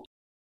April,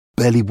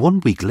 barely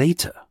 1 week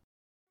later,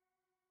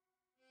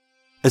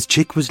 as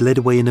Chick was led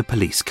away in a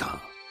police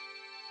car,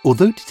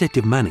 although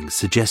Detective Manning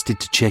suggested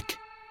to Chick,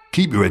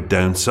 keep your head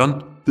down,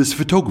 son. There's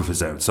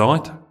photographers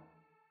outside.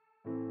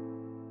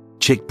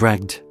 Chick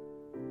bragged,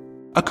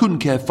 I couldn't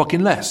care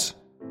fucking less.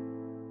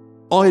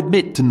 I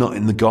admit to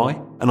nutting the guy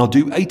and I'll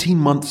do 18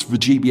 months for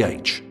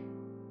GBH.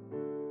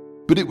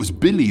 But it was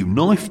Billy who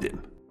knifed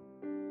him.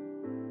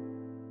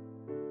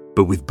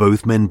 But with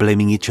both men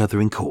blaming each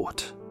other in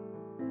court,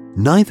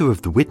 neither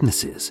of the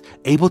witnesses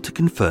able to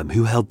confirm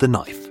who held the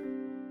knife,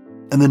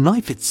 and the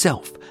knife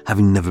itself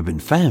having never been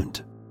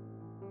found.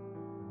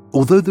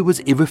 Although there was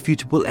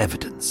irrefutable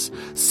evidence,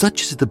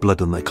 such as the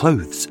blood on their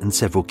clothes and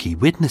several key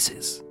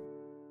witnesses,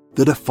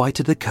 that a fight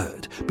had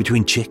occurred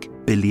between Chick,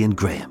 Billy and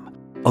Graham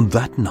on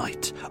that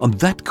night on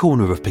that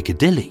corner of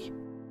Piccadilly.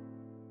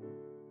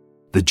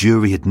 The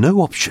jury had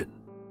no option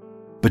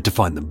but to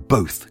find them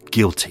both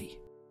guilty.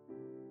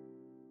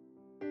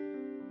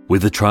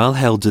 With the trial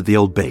held at the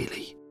Old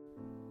Bailey,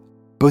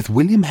 both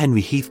William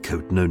Henry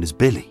Heathcote, known as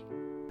Billy,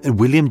 and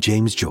William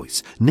James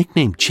Joyce,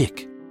 nicknamed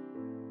Chick,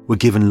 were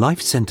given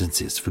life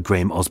sentences for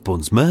Graham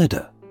Osborne's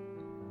murder,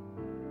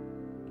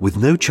 with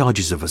no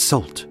charges of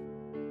assault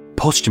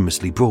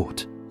posthumously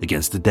brought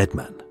against the dead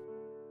man.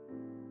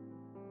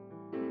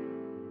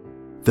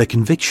 Their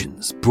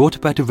convictions brought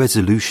about a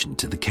resolution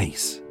to the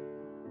case,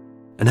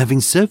 and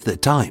having served their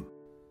time,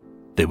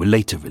 they were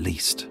later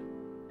released.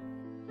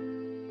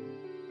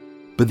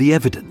 But the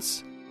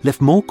evidence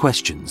left more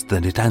questions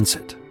than it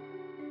answered.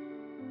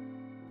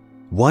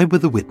 Why were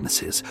the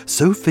witnesses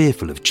so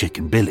fearful of Chick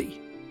and Billy?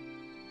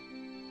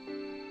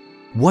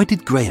 Why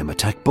did Graham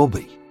attack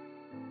Bobby?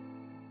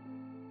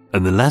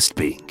 And the last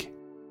being,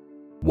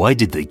 why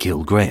did they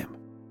kill Graham?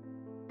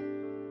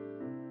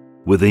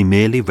 Were they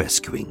merely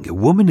rescuing a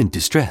woman in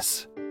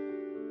distress?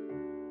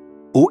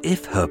 Or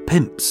if her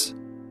pimps,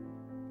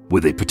 were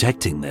they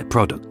protecting their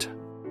product?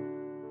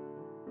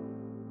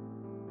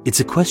 It's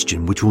a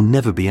question which will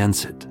never be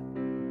answered,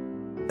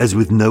 as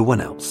with no one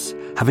else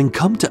having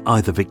come to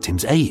either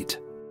victim's aid,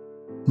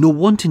 nor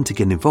wanting to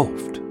get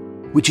involved,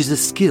 which is a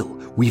skill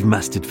we've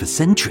mastered for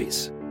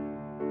centuries.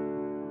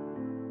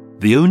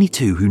 The only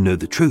two who know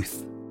the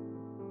truth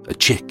are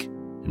Chick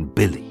and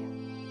Billy.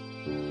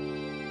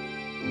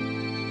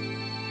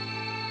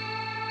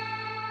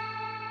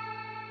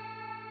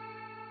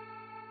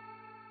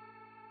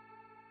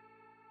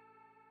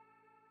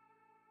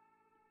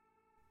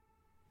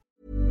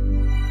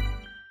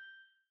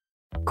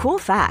 Cool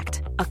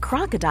fact, a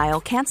crocodile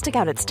can't stick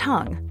out its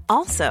tongue.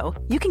 Also,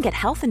 you can get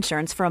health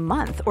insurance for a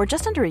month or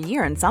just under a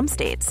year in some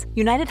states.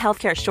 United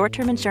Healthcare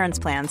short-term insurance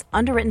plans,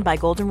 underwritten by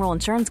Golden Rule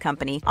Insurance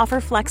Company,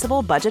 offer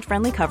flexible,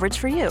 budget-friendly coverage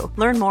for you.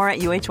 Learn more at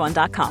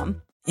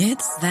uh1.com.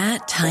 It's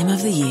that time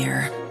of the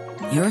year.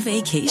 Your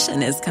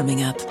vacation is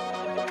coming up.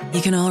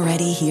 You can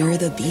already hear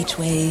the beach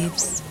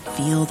waves,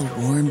 feel the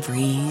warm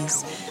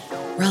breeze,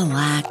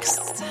 relax,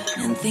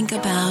 and think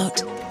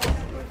about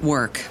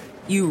work.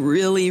 You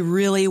really,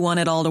 really want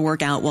it all to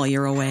work out while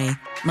you're away.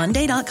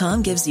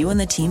 Monday.com gives you and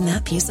the team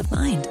that peace of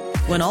mind.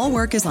 When all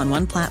work is on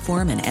one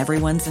platform and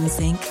everyone's in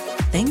sync,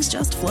 things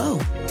just flow.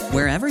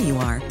 Wherever you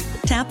are,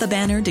 tap the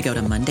banner to go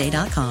to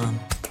Monday.com.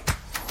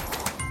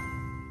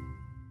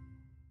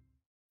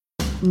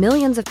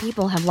 Millions of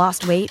people have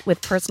lost weight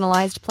with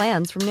personalized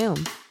plans from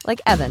Noom. Like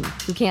Evan,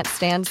 who can't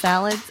stand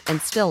salads and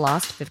still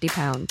lost 50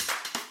 pounds.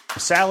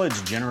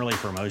 Salads generally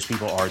for most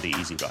people are the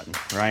easy button,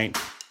 right?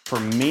 For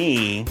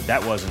me,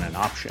 that wasn't an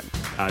option.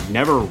 I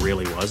never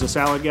really was a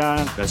salad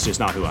guy. That's just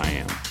not who I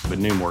am. But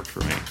Noom worked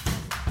for me.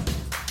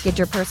 Get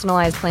your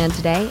personalized plan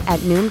today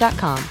at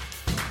Noom.com.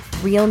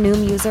 Real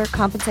Noom user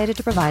compensated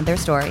to provide their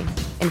story.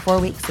 In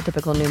 4 weeks, the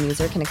typical Noom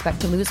user can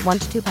expect to lose 1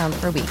 to 2 pounds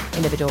per week.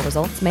 Individual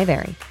results may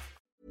vary.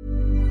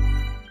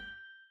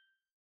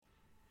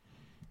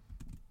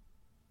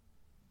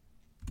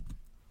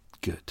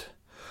 Good.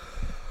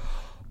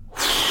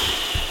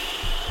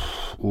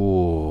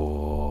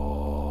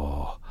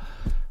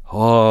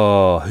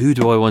 Oh, who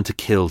do I want to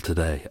kill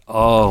today?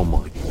 Oh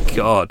my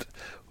God.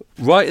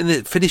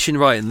 Finishing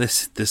writing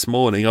this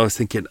morning, I was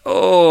thinking,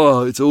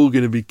 oh, it's all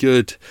going to be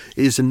good.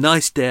 It was a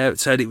nice day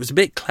outside. It was a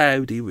bit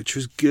cloudy, which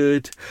was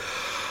good.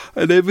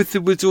 And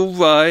everything was all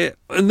right.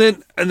 And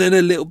then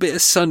a little bit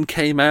of sun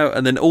came out,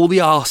 and then all the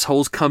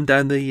arseholes come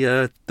down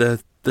the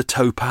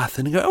towpath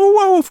and go,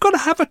 oh, I've got to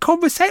have a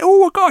conversation.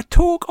 Oh, I've got to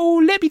talk. Oh,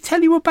 let me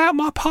tell you about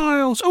my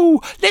piles. Oh,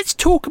 let's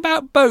talk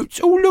about boats.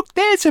 Oh, look,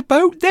 there's a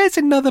boat. There's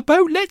another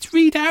boat. Let's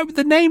read out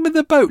the name of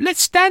the boat.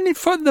 Let's stand in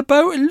front of the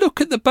boat and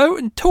look at the boat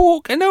and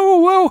talk. And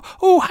oh,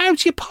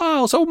 how's your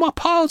piles? Oh, my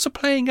piles are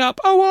playing up.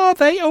 Oh, are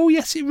they? Oh,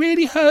 yes, it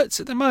really hurts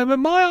at the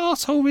moment. My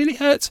arsehole really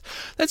hurts.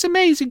 That's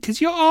amazing,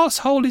 because your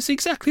arsehole is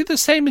exactly the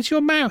same as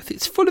your mouth.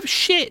 It's full of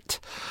shit.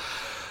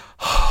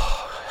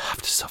 I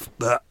have to suffer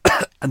that.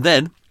 And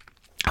then,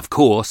 of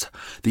course,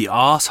 the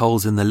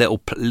arseholes in the little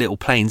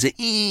planes are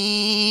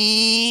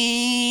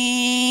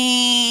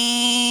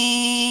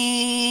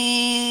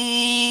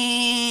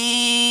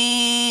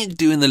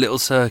doing the little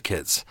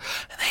circuits.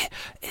 And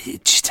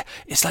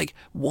it's like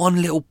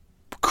one little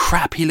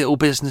crappy little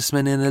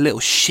businessman in a little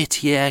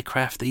shitty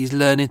aircraft that he's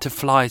learning to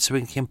fly so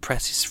he can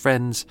impress his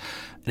friends.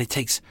 And it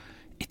takes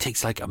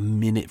like a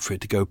minute for it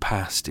to go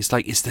past. It's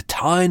like it's the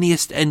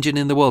tiniest engine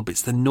in the world, but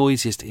it's the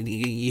noisiest. And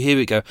you hear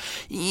it go.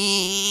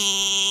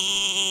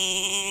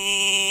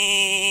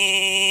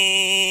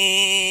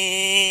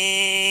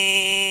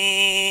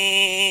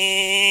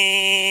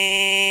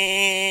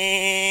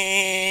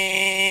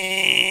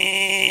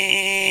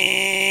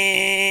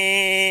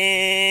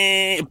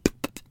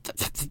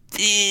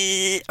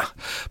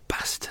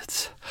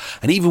 Bastards.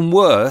 And even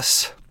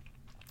worse,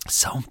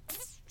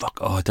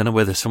 I don't know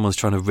whether someone's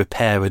trying to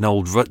repair an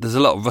old... There's a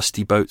lot of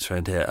rusty boats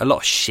around here. A lot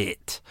of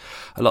shit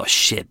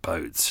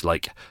boats.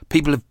 Like,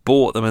 people have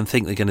bought them and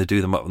think they're going to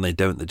do them up, and they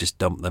don't. They just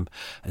dump them.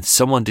 And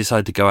someone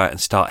decided to go out and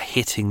start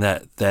hitting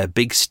their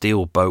big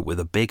steel boat with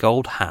a big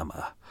old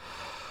hammer.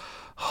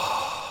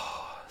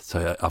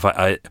 So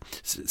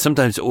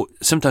sometimes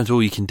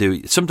all you can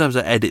do... Sometimes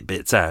I edit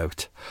bits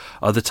out.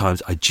 Other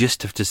times I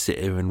just have to sit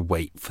here and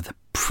wait for the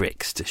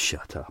pricks to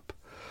shut up.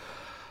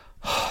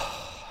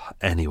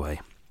 Anyway...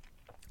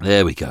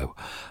 There we go.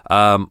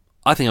 I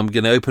think I'm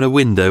going to open a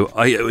window.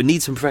 I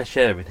need some fresh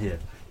air in here.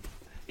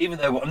 Even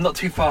though I'm not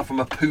too far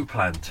from a poo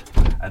plant,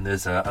 and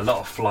there's a lot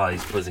of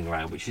flies buzzing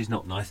around, which is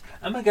not nice.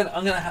 Will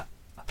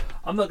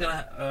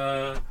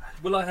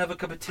I have a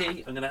cup of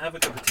tea? I'm going to have a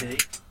cup of tea.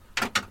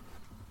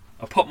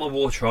 I'll pop my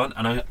water on,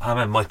 and I'm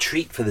having my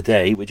treat for the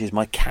day, which is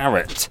my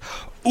carrot.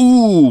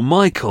 Ooh,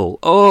 Michael.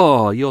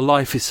 Oh, your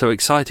life is so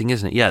exciting,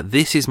 isn't it? Yeah,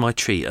 this is my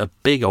treat, a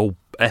big old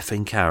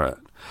effing carrot.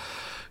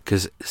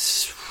 Because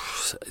it's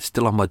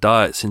still on my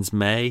diet since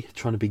May,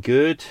 trying to be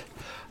good.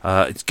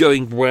 It's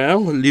going well,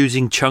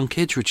 losing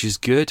chunkage, which is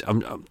good.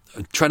 I'm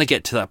trying to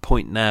get to that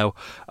point now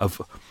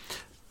of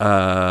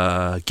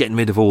getting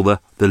rid of all the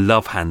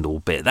love handle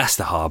bit. That's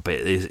the hard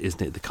bit,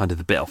 isn't it?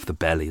 The bit off the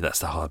belly. That's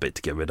the hard bit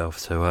to get rid of.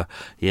 So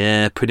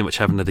yeah, pretty much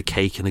haven't had a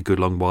cake in a good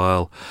long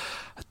while.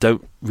 I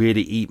don't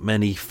really eat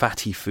many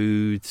fatty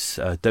foods.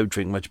 Don't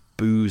drink much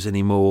booze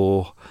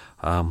anymore.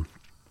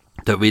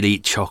 Don't really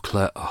eat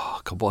chocolate.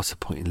 Oh, God, what's the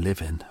point in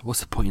living?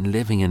 What's the point in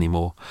living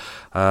anymore?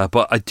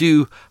 But I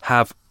do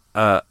have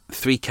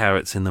 3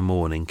 carrots in the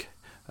morning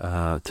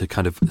to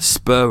kind of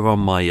spur on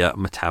my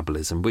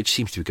metabolism, which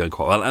seems to be going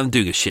quite well. I'm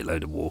doing a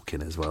shitload of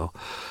walking as well.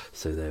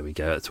 So there we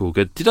go. That's all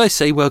good. Did I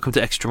say welcome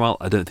to Extra Mile?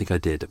 I don't think I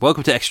did.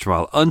 Welcome to Extra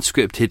Mile,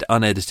 unscripted,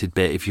 unedited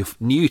bit. If you're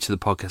new to the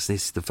podcast,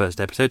 this is the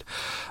first episode.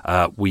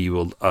 I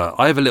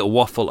have a little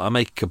waffle. I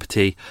make a cup of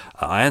tea.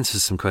 I answer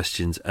some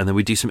questions, and then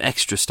we do some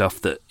extra stuff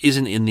that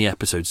isn't in the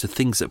episodes, the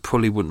things that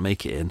probably wouldn't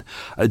make it in.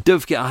 Don't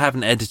forget, I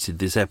haven't edited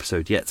this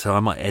episode yet, so I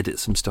might edit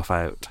some stuff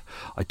out.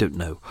 I don't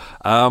know.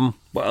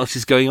 What else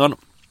is going on?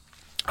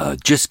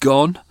 Just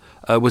gone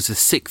was the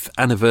 6th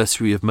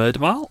anniversary of Murder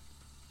Mile.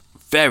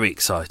 Very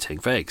exciting,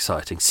 very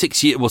exciting.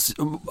 6 years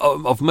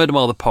of Murder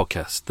Mile, the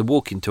podcast. The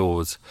walking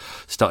tours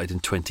started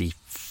in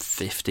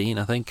 2015,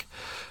 I think,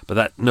 but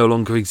that no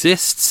longer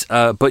exists.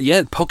 But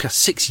yeah, the podcast,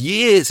 6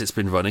 years it's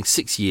been running,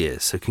 6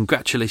 years. So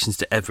congratulations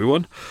to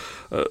everyone.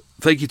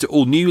 Thank you to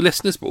all new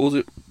listeners, but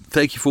also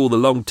thank you for all the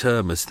long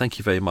termers. Thank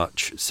you very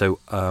much.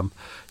 So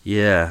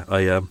yeah,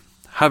 I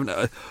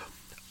haven't.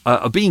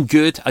 I've been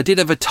good. I did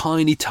have a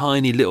tiny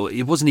little...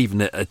 It wasn't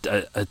even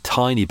a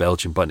tiny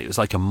Belgian bun. It was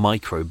like a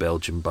micro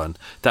Belgian bun.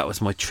 That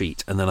was my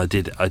treat. And then I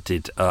did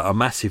a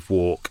massive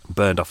walk,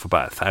 burned off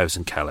about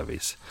 1,000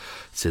 calories.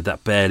 So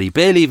that barely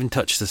even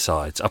touched the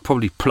sides. I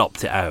probably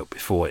plopped it out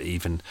before it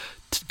even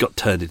got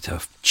turned into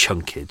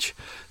chunkage.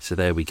 So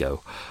there we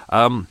go.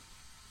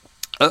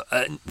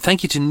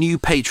 Thank you to new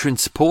patron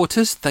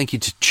supporters. Thank you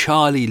to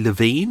Charlie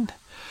Levine.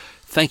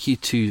 Thank you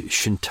to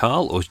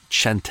Chantal or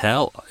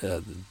Chantel.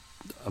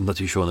 I'm not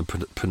too sure on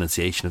the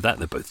pronunciation of that.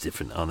 They're both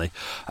different, aren't they?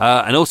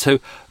 And also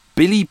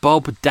Billy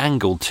Bob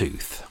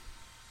Dangletooth.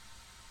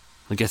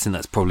 I'm guessing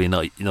that's probably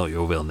not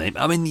your real name.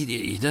 I mean,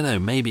 you don't know.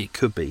 Maybe it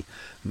could be.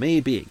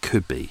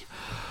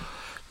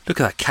 Look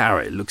at that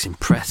carrot. It looks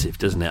impressive,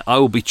 doesn't it? I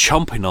will be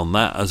chomping on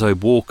that as I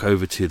walk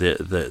over to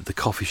the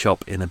coffee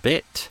shop in a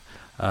bit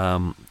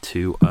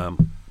to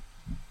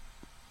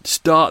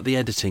start the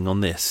editing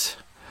on this.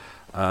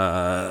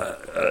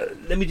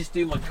 Let me just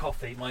do my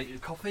coffee. My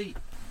coffee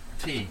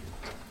tea.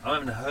 I'm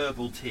having a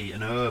herbal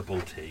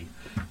tea,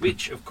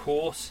 which of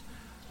course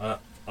I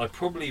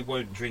probably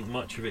won't drink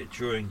much of it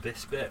during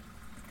this bit,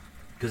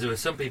 because there are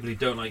some people who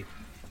don't like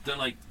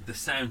the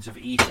sounds of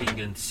eating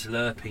and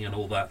slurping and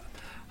all that.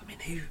 I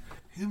mean,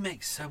 who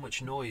makes so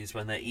much noise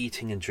when they're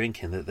eating and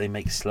drinking that they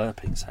make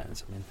slurping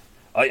sounds? I mean,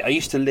 I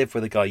used to live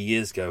with a guy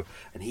years ago,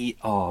 and he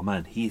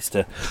used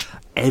to,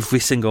 every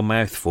single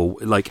mouthful,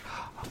 like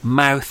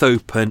mouth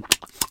open,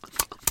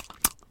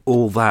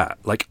 all that,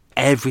 like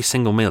every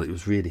single meal. It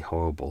was really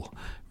horrible.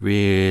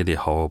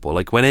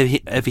 Like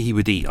whenever he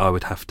would eat, I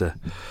would have to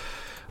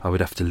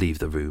leave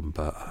the room.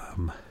 But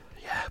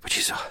yeah, which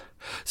is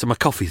so my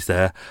coffee's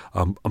there.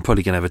 I'm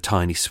probably going to have a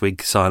tiny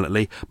swig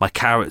silently. My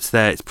carrot's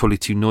there. It's probably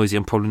too noisy.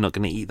 I'm probably not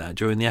going to eat that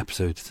during the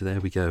episode. So there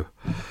we go.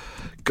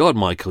 God,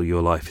 Michael,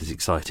 your life is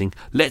exciting.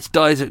 Let's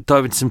dive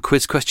into some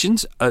quiz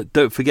questions.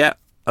 Don't forget,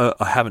 I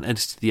haven't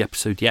edited the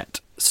episode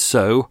yet,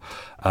 so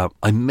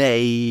I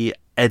may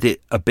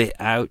edit a bit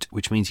out,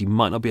 which means you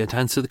might not be able to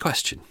answer the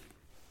question.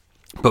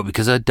 But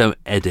because I don't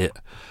edit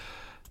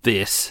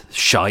this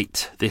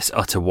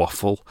utter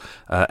waffle,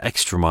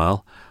 extra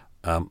mile,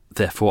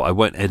 therefore I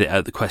won't edit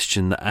out the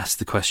question that asks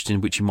the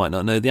question which you might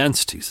not know the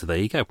answer to. So there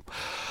you go.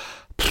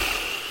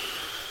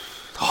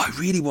 I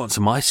really want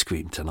some ice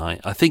cream tonight.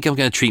 I think I'm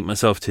going to treat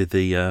myself to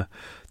the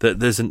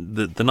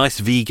nice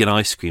vegan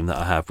ice cream that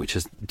I have, which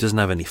doesn't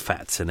have any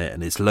fats in it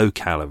and it's low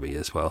calorie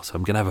as well. So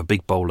I'm going to have a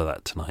big bowl of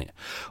that tonight.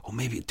 Or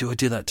maybe do I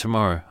do that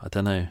tomorrow? I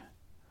don't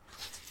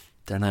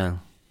know.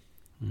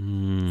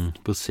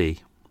 We'll see.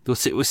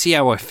 We'll see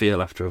how I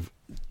feel after I've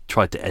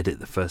tried to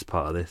edit the first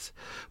part of this.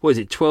 What is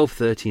it?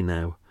 12:30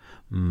 now.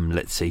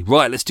 Let's see.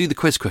 Right, let's do the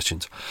quiz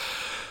questions.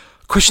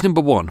 Question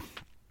number 1.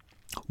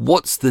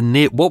 What's the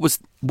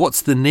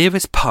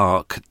nearest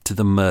park to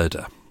the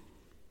murder?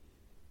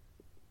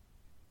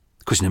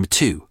 Question number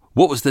 2.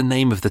 What was the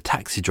name of the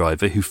taxi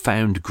driver who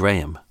found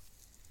Graham?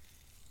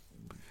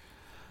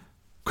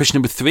 Question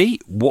number 3.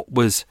 What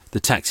was the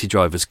taxi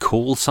driver's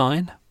call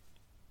sign?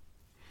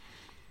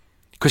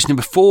 Question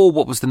number 4.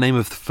 What was the name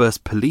of the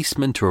first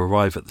policeman to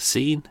arrive at the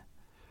scene?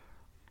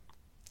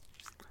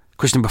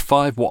 Question number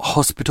 5. What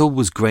hospital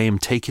was Graham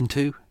taken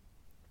to?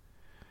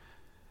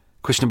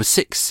 Question number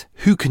 6.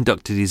 Who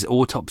conducted his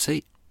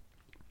autopsy?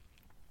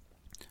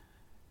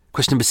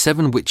 Question number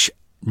 7. Which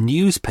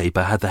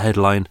newspaper had the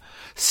headline,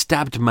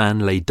 "Stabbed man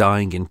lay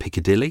dying in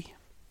Piccadilly"?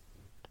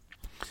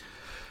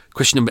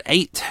 Question number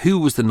 8. Who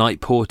was the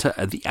night porter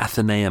at the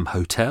Athenaeum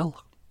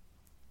Hotel?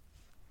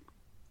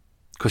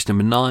 Question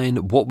number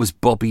 9. What was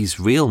Bobby's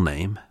real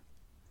name?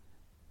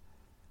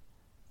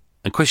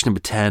 And question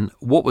number 10.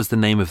 What was the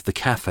name of the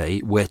cafe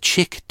where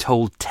Chick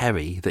told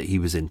Terry that he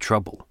was in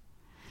trouble?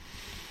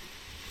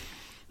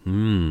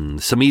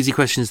 Some easy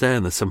questions there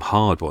and there's some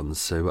hard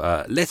ones.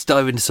 So let's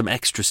dive into some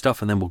extra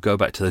stuff and then we'll go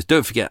back to those.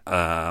 Don't forget,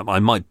 I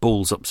might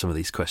balls up some of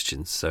these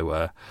questions.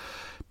 So,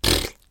 you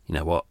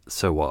know what?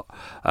 So what?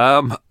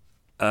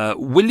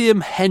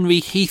 William Henry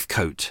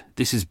Heathcote.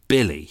 This is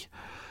Billy.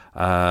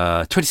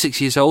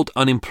 26 years old,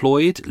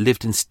 unemployed,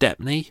 lived in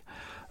Stepney.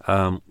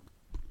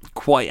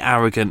 Quite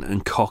arrogant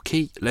and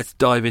cocky. Let's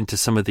dive into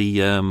some of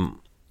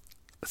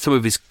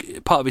his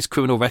part of his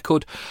criminal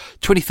record.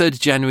 23rd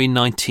January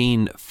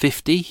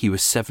 1950, he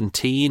was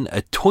 17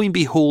 at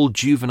Toynbee Hall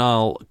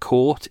Juvenile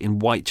Court in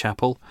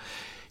Whitechapel.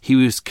 He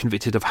was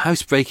convicted of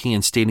housebreaking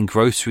and stealing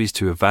groceries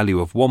to a value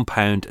of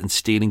 £1 and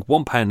stealing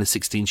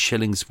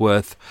 £1.16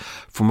 worth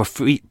from a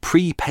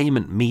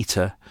prepayment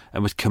meter,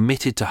 and was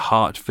committed to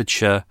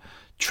Hertfordshire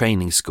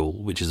Training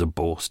School, which is a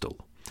Borstal.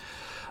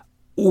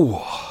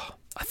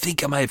 I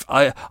think I've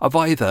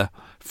either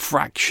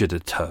fractured a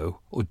toe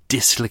or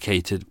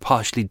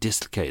partially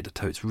dislocated a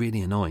toe. It's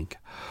really annoying.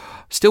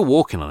 Still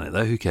walking on it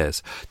though, who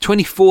cares?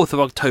 24th of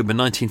October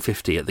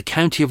 1950, at the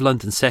County of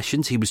London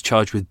Sessions, he was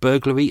charged with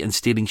burglary and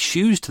stealing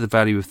shoes to the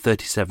value of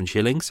 37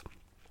 shillings.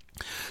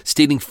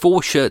 stealing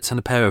 4 shirts and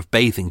a pair of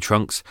bathing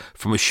trunks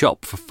from a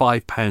shop for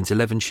 £5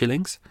 11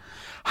 shillings,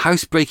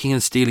 housebreaking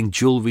and stealing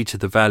jewellery to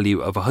the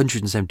value of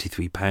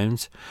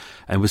 £173,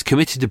 and was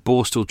committed to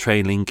Borstal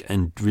training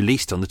and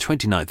released on the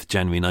 29th of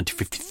January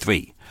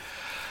 1953.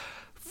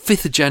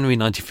 5th of January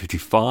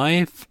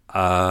 1955,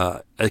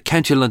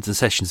 County of London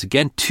Sessions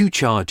again, 2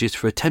 charges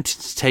for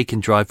attempting to take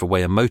and drive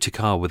away a motor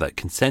car without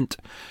consent,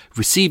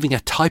 receiving a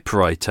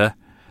typewriter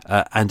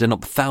and an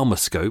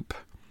ophthalmoscope,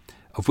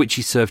 of which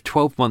he served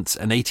 12 months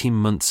and 18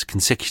 months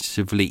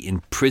consecutively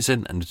in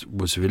prison and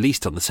was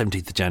released on the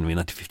 17th of January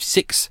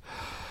 1956.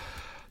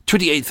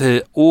 28th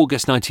of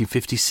August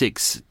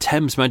 1956,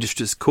 Thames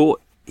Magistrates Court,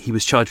 he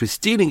was charged with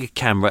stealing a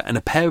camera and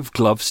a pair of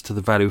gloves to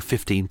the value of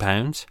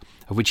 £15,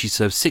 of which he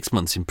served 6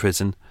 months in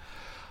prison.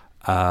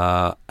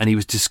 And he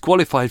was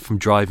disqualified from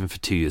driving for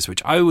 2 years,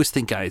 which I always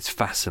think is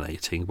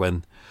fascinating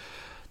when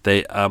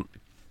they...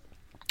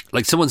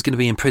 like someone's going to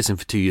be in prison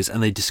for 2 years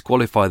and they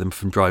disqualify them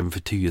from driving for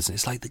 2 years. And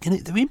it's like,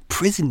 they're in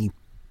prison, you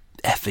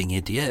effing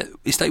idiot.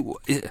 It's like,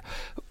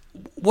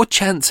 what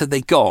chance have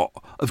they got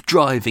of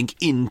driving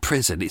in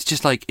prison? It's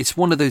just like, it's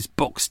one of those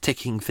box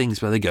ticking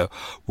things where they go,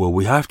 well,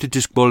 we have to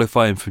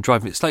disqualify him from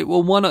driving. It's like,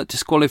 well, why not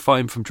disqualify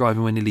him from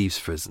driving when he leaves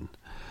prison?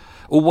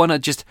 Or why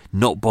not just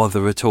not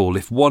bother at all?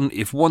 If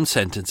one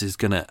sentence is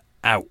going to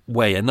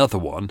outweigh another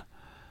one,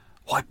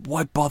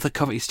 why bother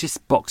covering? It's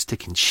just box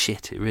ticking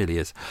shit. It really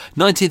is.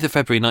 19th of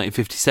February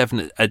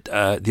 1957 at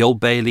the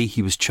Old Bailey,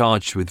 he was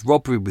charged with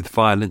robbery with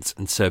violence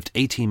and served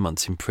 18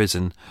 months in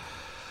prison.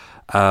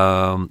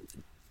 23rd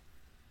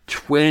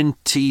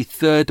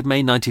of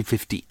May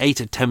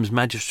 1958 at Thames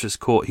Magistrates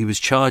Court, he was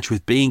charged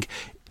with being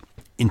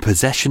in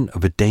possession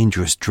of a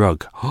dangerous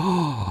drug,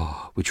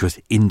 which was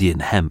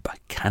Indian hemp,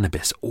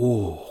 cannabis.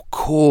 Oh,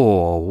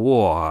 cool.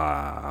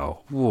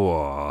 Wow.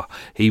 Wow.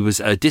 He was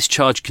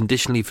discharged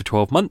conditionally for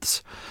 12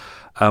 months.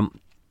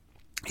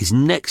 His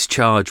next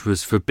charge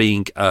was for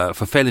being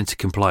for failing to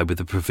comply with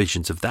the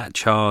provisions of that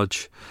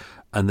charge.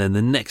 And then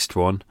the next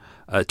one,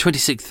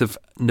 26th of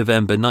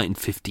November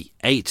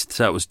 1958,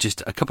 so that was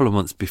just a couple of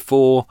months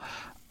before.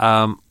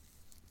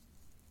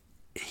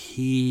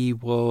 He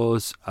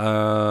was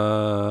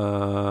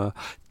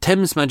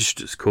Thames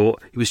Magistrates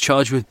Court. He was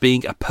charged with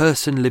being a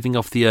person living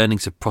off the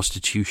earnings of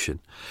prostitution.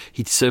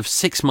 He'd served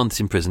 6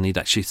 months in prison. He'd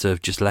actually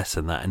served just less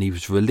than that, and he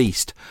was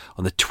released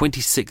on the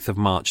 26th of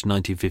March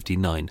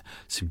 1959,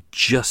 so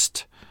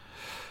just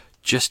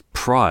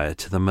prior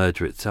to the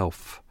murder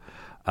itself.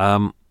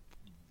 So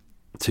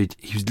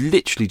he was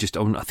literally just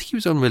on, I think he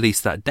was on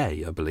release that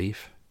day, I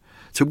believe.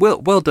 So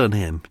well done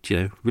him,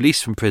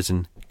 released from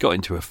prison, got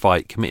into a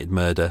fight, committed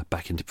murder,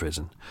 back into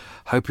prison.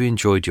 Hope you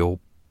enjoyed your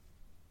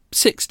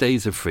 6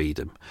 days of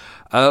freedom.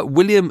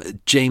 William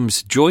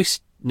James Joyce,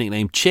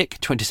 nicknamed Chick,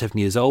 27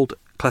 years old,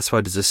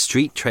 classified as a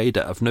street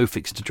trader of no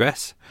fixed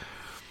address.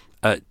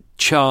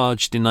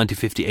 Charged in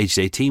 1950, aged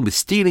 18, with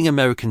stealing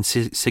American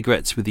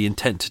cigarettes with the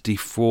intent to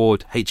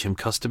defraud HM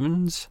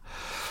Customers.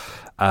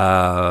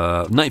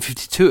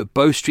 1952 at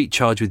Bow Street,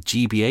 charged with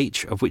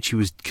GBH, of which he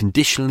was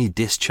conditionally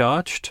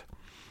discharged.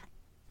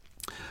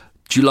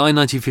 July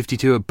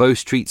 1952 at Bow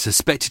Street,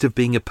 suspected of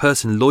being a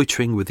person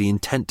loitering with the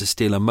intent to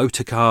steal a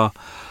motor car,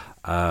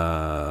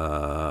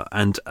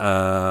 and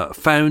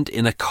found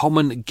in a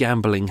common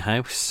gambling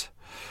house.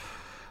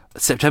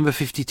 September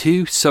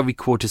 52, Surrey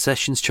Quarter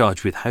Sessions,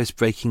 charged with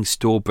housebreaking,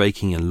 store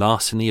breaking and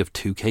larceny of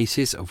 2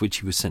 cases, of which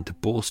he was sent to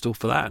Borstal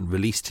for that and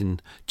released in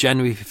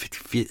January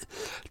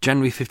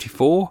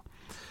 54.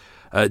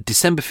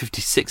 December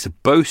 56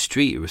 at Bow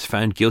Street, he was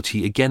found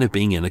guilty again of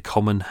being in a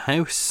common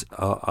house,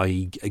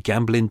 i.e. a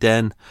gambling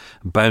den,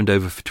 bound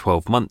over for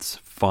 12 months,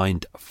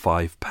 fined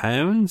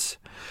 £5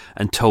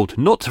 and told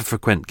not to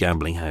frequent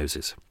gambling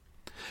houses.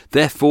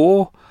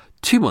 Therefore,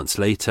 2 months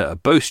later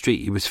at Bow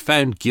Street, he was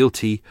found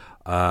guilty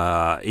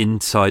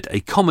inside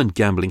a common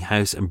gambling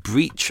house and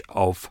breach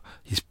of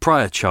his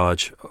prior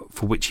charge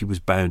for which he was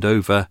bound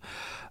over,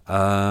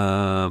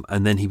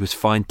 and then he was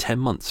fined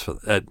 £10 for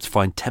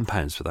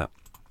that.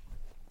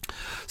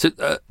 So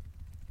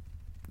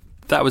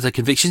that was a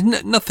conviction.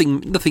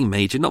 Nothing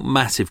major, not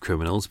massive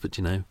criminals, but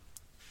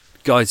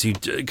guys who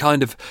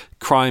kind of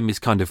crime is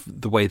kind of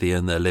the way they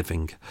earn their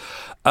living.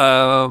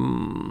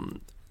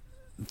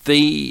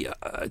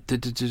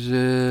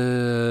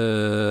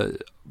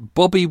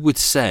 Bobby would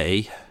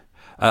say,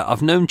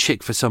 I've known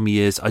Chick for some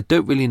years. I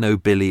don't really know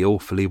Billy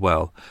awfully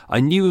well. I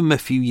knew him a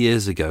few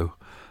years ago.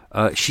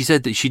 She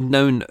said that she'd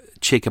known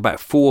Chick about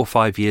 4 or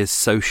 5 years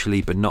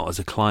socially, but not as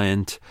a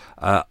client.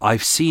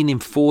 I've seen him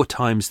 4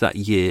 times that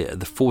year at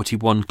the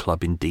 41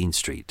 Club in Dean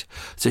Street.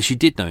 So she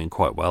did know him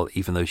quite well,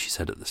 even though she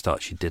said at the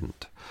start she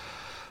didn't.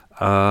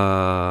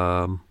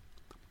 Let's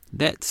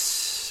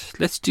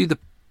do the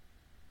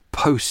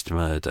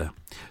post-murder.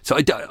 So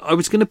I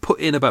was going to put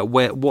in about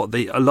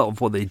a lot of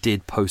what they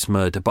did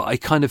post-murder, but I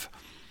kind of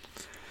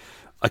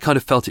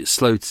felt it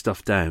slowed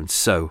stuff down.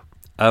 So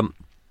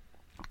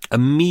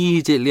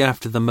immediately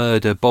after the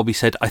murder, Bobby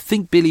said, I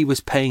think Billy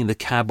was paying the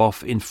cab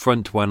off in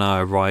front when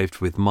I arrived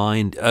with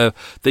mine.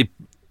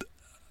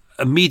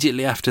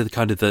 immediately after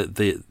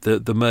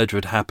the murder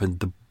had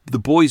happened, the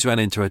boys ran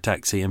into a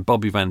taxi and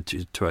Bobby ran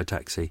to a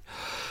taxi.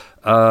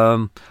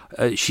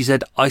 She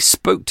said, I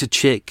spoke to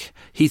Chick.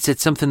 He said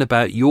something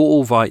about, you're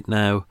all right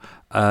now.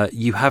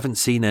 You haven't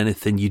seen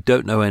anything. You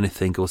don't know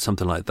anything, or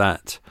something like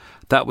that.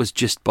 That was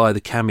just by the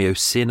Cameo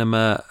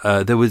Cinema.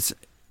 That was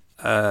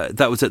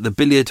at the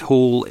billiard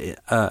hall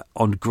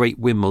on Great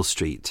Windmill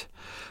Street.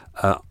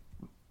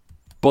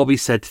 Bobby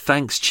said,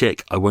 thanks,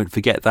 Chick. I won't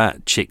forget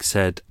that. Chick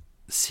said,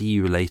 see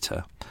you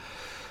later.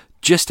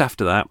 Just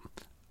after that,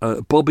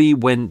 Bobby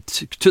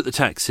took the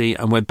taxi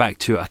and went back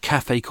to a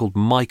cafe called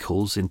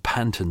Michael's in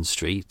Panton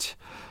Street,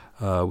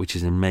 which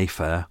is in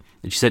Mayfair.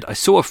 And she said, I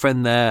saw a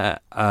friend there,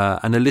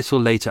 and a little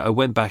later I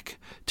went back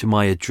to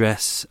my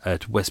address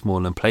at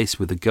Westmoreland Place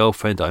with a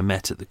girlfriend I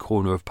met at the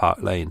corner of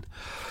Park Lane.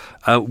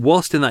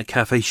 Whilst in that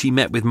cafe, she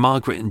met with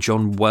Margaret and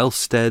John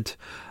Wellstead.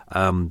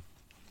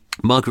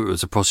 Margaret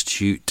was a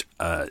prostitute.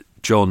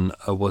 John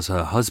was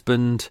her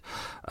husband.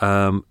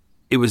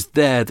 It was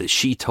there that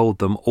she told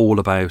them all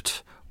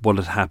about what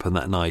had happened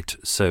that night.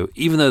 So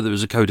even though there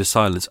was a code of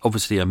silence,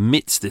 obviously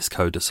amidst this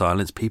code of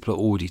silence, people are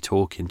already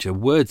talking.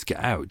 Words get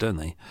out, don't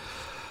they?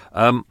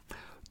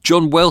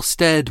 John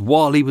Wellstead,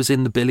 while he was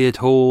in the billiard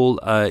hall,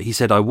 he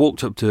said, I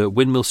walked up to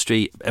Windmill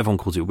Street. Everyone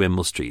calls it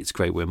Windmill Street. It's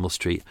Great Windmill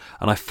Street.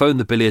 And I phoned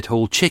the billiard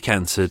hall. Chick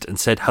answered and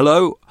said,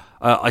 hello.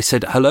 I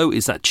said, hello,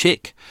 is that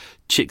Chick?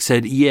 Chick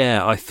said,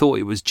 yeah, I thought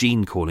it was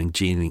Jean calling.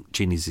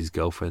 Jeannie's his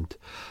girlfriend.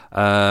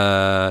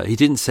 He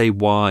didn't say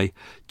why.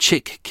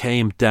 Chick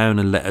came down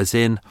and let us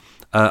in.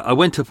 I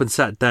went up and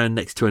sat down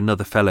next to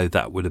another fellow.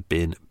 That would have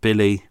been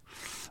Billy.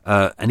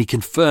 And he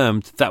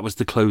confirmed that was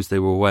the clothes they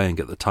were wearing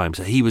at the time.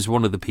 So he was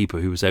one of the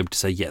people who was able to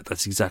say, yeah,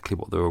 that's exactly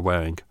what they were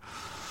wearing.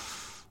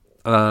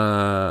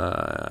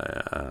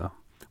 Where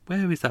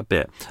is that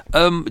bit?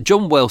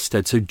 John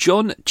Wellstead. So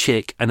John,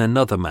 Chick and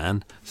another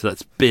man, so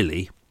that's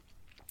Billy,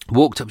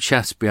 walked up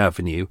Shaftesbury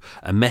Avenue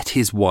and met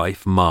his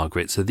wife,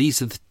 Margaret. So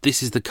this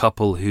is the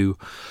couple who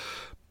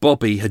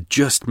Bobby had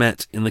just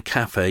met in the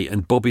cafe,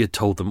 and Bobby had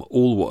told them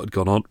all what had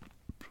gone on.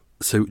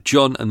 So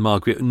John and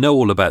Margaret know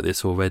all about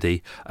this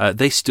already.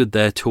 They stood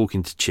there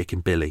talking to Chick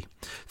and Billy.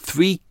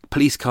 3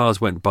 police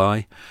cars went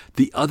by.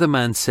 The other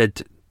man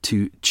said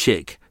to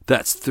Chick,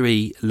 that's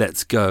 3,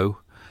 let's go.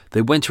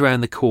 They went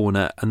around the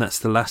corner, and that's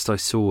the last I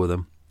saw of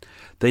them.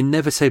 They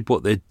never said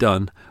what they'd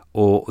done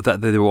or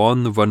that they were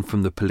on the run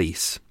from the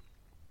police.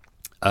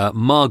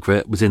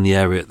 Margaret was in the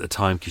area at the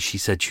time because she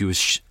said she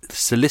was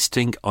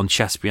soliciting on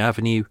Shaftesbury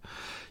Avenue.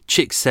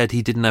 Chick said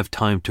he didn't have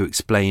time to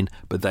explain,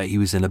 but that he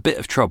was in a bit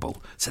of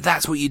trouble. So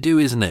that's what you do,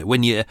 isn't it?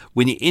 When you're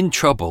in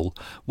trouble,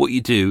 what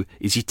you do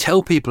is you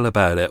tell people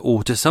about it,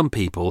 or to some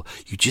people,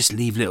 you just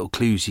leave little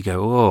clues. You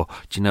go, oh,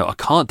 do you know, I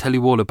can't tell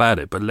you all about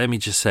it, but let me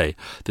just say,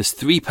 there's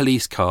 3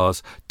 police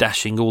cars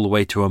dashing all the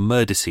way to a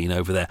murder scene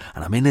over there,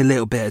 and I'm in a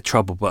little bit of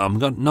trouble, but I'm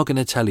not going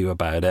to tell you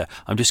about it.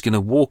 I'm just going to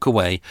walk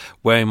away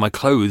wearing my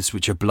clothes,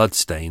 which are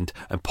blood-stained,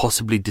 and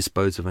possibly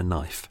dispose of a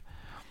knife.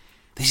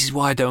 This is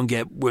why I don't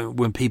get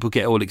when people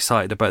get all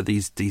excited about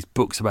these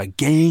books about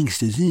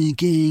gangsters.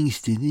 It's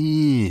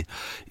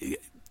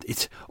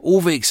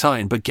all very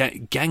exciting, but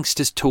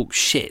gangsters talk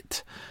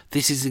shit.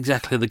 This is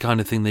exactly the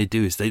kind of thing they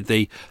do. Is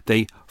they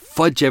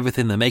fudge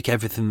everything. They make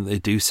everything that they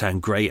do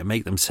sound great and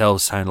make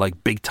themselves sound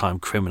like big time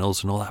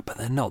criminals and all that. But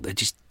they're not. They're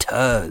just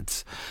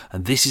turds.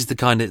 And this is the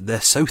kind of,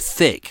 they're so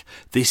thick.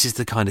 This is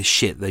the kind of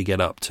shit they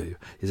get up to.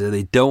 Is that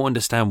they don't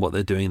understand what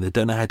they're doing. They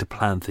don't know how to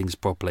plan things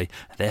properly.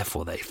 And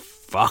therefore they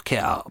fuck it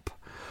up.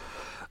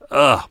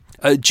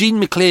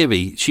 Jean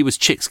McCleary, she was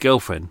Chick's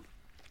girlfriend.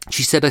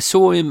 She said, I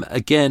saw him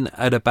again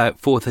at about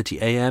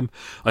 4:30 a.m.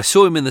 I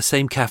saw him in the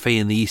same cafe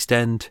in the East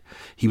End.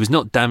 He was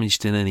not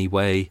damaged in any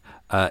way.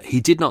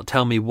 He did not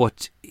tell me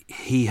what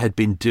he had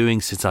been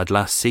doing since I'd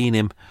last seen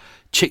him.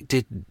 Chick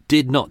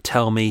did not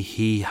tell me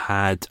he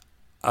had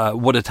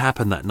what had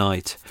happened that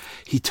night.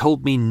 He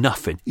told me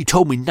nothing.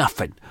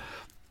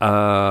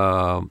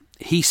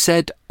 He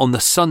said on the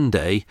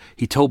Sunday,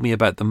 he told me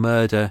about the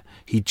murder.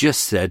 He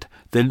just said,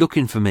 they're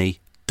looking for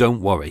me.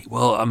 Don't worry.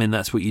 Well, I mean,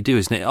 that's what you do,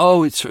 isn't it?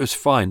 Oh, it's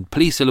fine.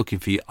 Police are looking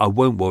for you. I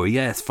won't worry.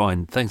 Yeah, it's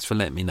fine. Thanks for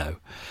letting me know.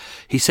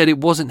 He said it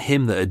wasn't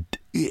him that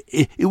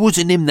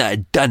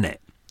had done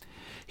it.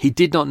 He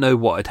did not know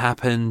what had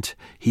happened.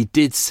 He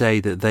did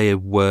say that they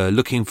were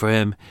looking for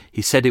him.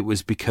 He said it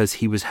was because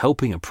he was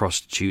helping a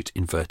prostitute,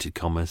 inverted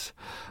commas.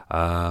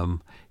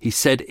 He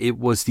said it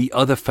was the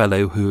other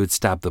fellow who had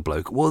stabbed the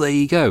bloke. Well, there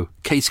you go.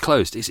 Case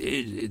closed.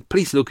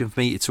 Police are looking for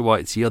me. It's all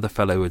right. It's the other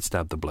fellow who had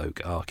stabbed the bloke.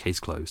 Case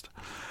closed.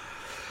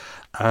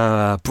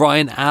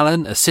 Brian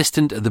Allen,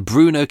 assistant at the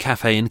Bruno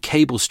Cafe in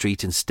Cable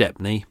Street in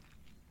Stepney.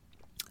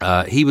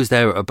 He was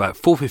there at about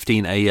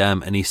 4:15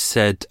 a.m. and he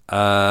said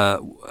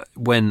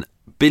when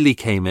Billy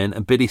came in,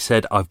 and Billy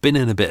said, I've been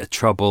in a bit of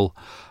trouble.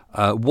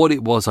 What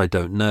it was, I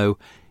don't know.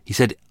 He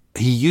said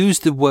he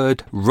used the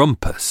word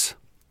rumpus.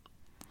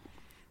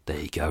 There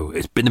you go.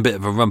 It's been a bit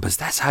of a rumpus.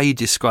 That's how you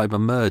describe a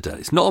murder.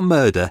 It's not a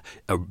murder,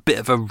 a bit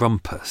of a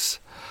rumpus.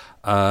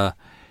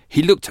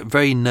 He looked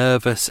very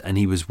nervous and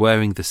he was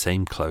wearing the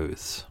same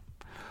clothes.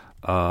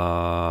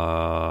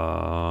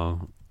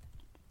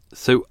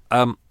 So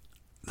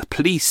the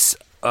police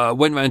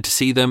went round to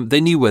see them.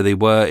 They knew where they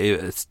were.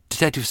 It was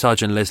Detective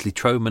Sergeant Leslie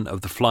Troman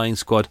of the Flying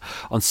Squad.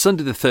 On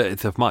Sunday the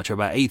 30th of March,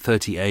 about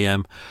 8:30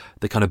 a.m,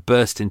 they kind of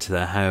burst into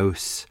their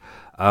house.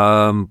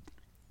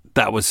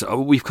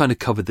 We've kind of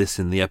covered this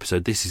in the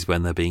episode. This is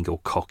when they're being all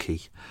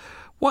cocky.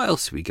 What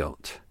else have we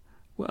got?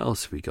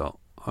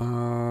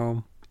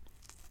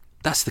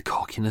 That's the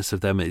cockiness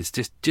of them. It's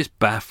just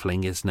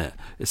baffling, isn't it?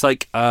 It's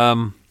like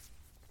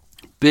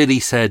Billy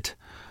said,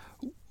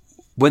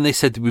 when they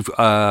said,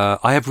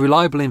 I have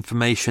reliable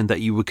information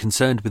that you were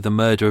concerned with the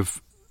murder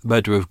of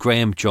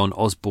Graham John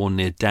Osborne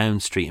near Down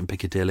Street in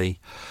Piccadilly.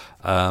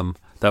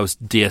 That was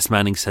D.S.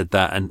 Manning said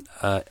that, and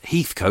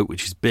Heathcote,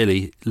 which is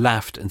Billy,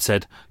 laughed and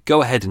said,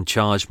 "Go ahead and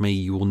charge me.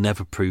 You will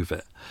never prove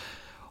it."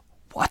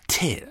 What a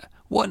tit!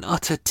 What an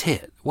utter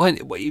tit! Why,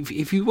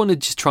 if you want to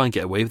just try and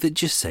get away with it,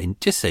 just say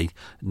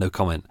no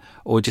comment,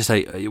 or just say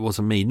it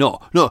wasn't me. No,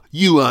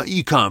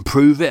 you can't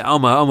prove it.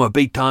 I'm a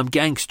big time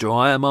gangster.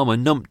 I am. I'm a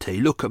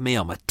numpty. Look at me.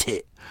 I'm a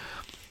tit.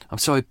 I'm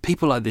sorry.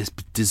 People like this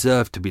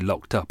deserve to be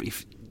locked up.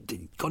 If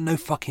you've got no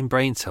fucking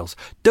brain cells,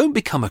 don't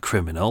become a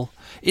criminal.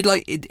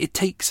 It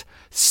takes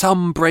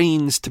some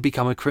brains to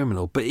become a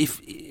criminal. But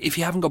if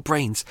you haven't got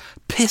brains,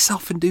 piss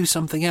off and do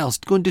something else.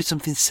 Go and do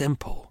something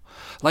simple,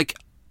 like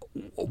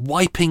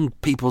wiping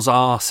people's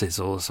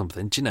arses or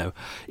something. Do you know?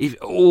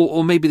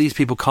 Or maybe these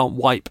people can't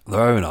wipe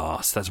their own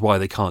arse. That's why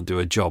they can't do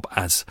a job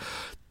as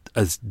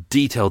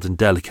detailed and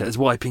delicate as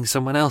wiping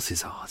someone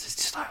else's arse. It's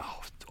just like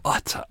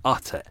utter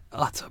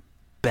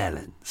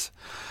bellends.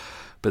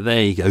 But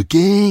there you go,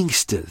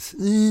 gangsters.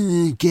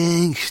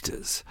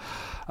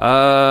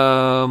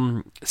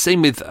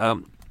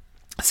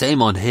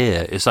 Same on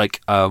here. It's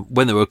like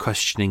when they were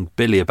questioning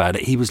Billy about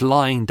it, he was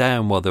lying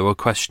down while they were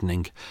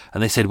questioning,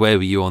 and they said, "Where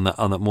were you on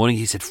that morning?"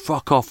 He said,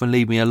 "Fuck off and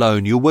leave me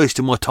alone. You're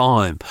wasting my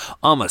time.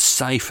 I'm as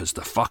safe as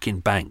the fucking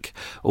bank."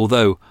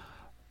 Although,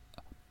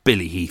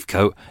 Billy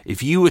Heathcote,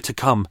 if you were to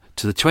come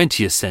to the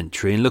 20th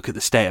century and look at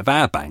the state of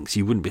our banks,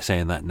 you wouldn't be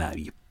saying that now,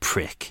 you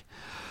prick.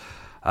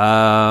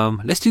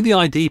 Let's do the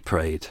ID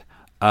parade.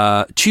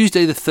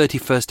 Tuesday the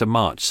 31st of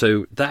March,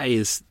 so that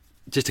is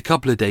just a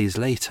couple of days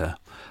later.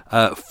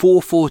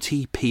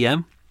 4:40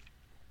 p.m.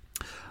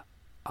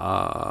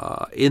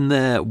 In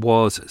there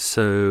was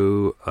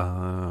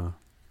the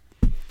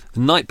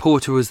night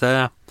porter was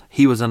there.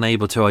 He was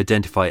unable to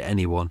identify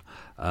anyone.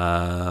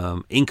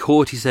 In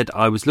court, he said,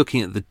 "I was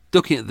looking at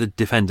the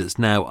defendants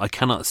now. I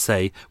cannot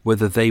say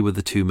whether they were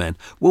the two men."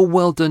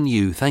 Well done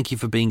you. Thank you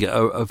for being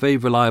a very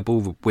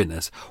reliable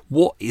witness.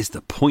 What is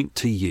the point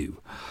to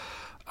you?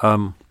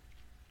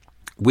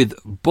 With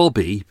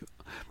Bobby,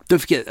 don't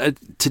forget,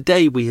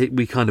 today we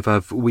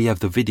have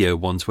the video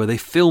ones where they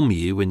film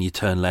you when you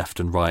turn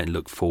left and right and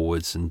look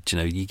forwards, and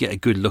you get a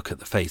good look at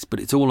the face, but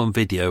it's all on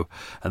video,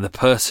 and the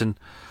person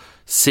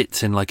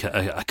sits in like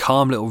a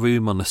calm little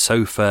room on a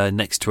sofa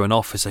next to an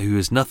officer who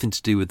has nothing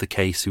to do with the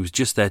case, who's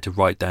just there to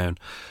write down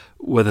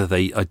whether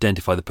they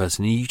identify the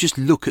person, and you just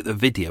look at the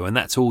video and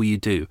that's all you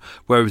do.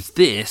 Whereas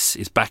this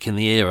is back in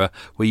the era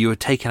where you were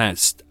taken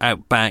out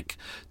back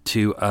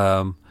to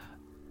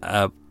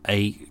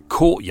a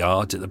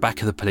courtyard at the back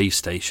of the police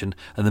station,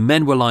 and the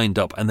men were lined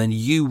up, and then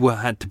you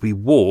had to be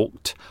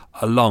walked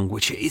along,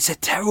 which is a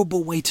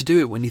terrible way to do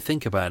it when you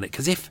think about it,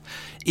 because if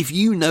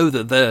you know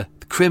that the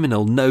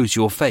criminal knows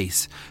your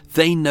face,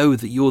 they know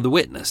that you're the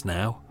witness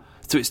now.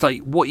 So it's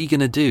like, what are you going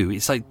to do?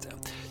 It's like,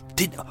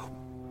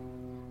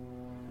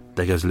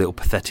 there goes a little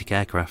pathetic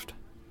aircraft.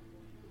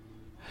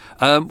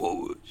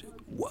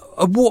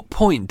 At what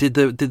point did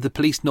the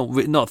police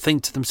not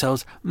think to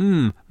themselves,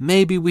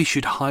 maybe we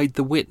should hide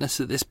the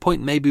witness at this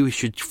point? Maybe we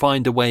should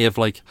find a way of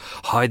like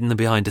hiding them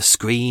behind a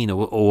screen,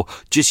 or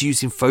just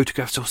using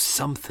photographs or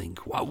something.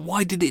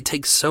 Why did it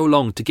take so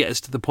long to get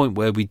us to the point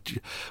where we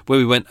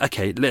went,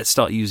 okay, let's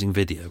start using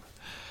video?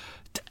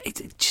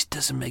 It just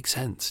doesn't make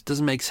sense. It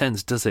doesn't make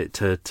sense, does it?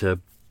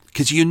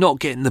 Because you're not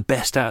getting the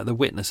best out of the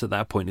witness at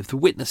that point. If the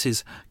witness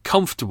is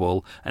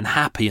comfortable and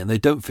happy and they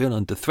don't feel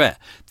under threat,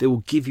 they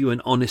will give you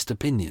an honest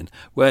opinion.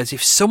 Whereas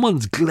if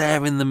someone's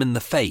glaring them in the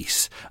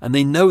face and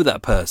they know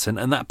that person,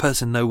 and that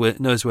person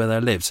knows where they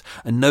lives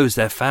and knows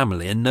their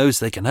family and knows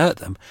they can hurt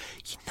them,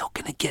 you're not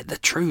going to get the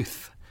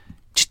truth.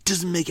 It just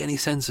doesn't make any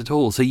sense at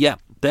all. So yeah,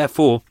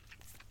 therefore,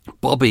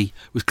 Bobby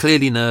was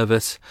clearly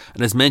nervous,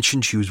 and as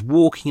mentioned, she was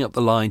walking up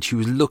the line. She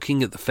was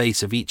looking at the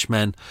face of each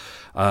man.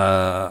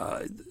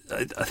 I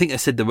think I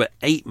said there were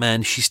 8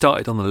 men. She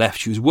started on the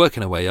left. She was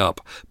working her way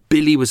up.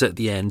 Billy was at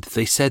the end.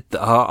 They said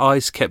that her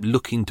eyes kept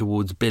looking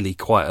towards Billy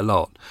quite a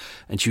lot,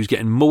 and she was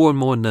getting more and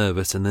more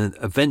nervous. And then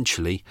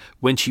eventually,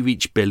 when she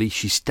reached Billy,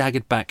 she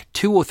staggered back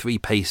 2 or 3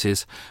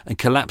 paces and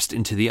collapsed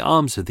into the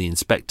arms of the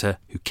inspector,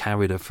 who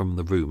carried her from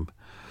the room.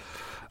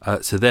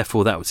 So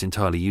therefore, that was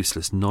entirely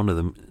useless. None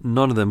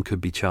of them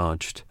could be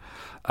charged.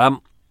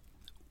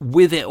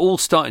 With it all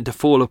starting to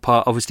fall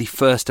apart, obviously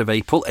 1st of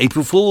April,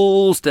 April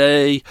Fool's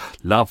Day,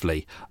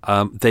 lovely.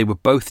 They were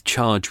both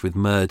charged with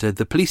murder.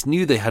 The police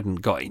knew they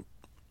hadn't got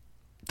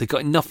they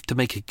got enough to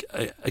make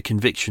a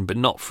conviction, but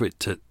not for it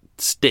to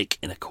stick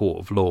in a court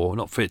of law,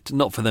 not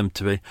for them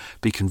to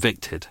be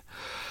convicted.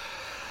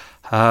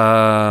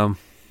 So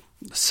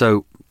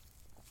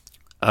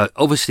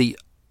obviously,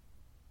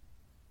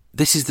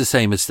 this is the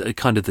same as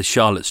kind of the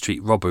Charlotte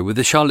Street robbery. With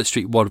the Charlotte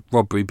Street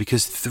robbery,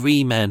 because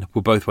 3 men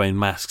were both wearing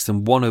masks,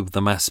 and one of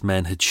the masked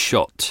men had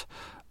shot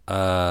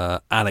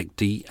Alec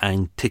de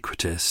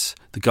Antiquitas,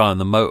 the guy on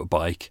the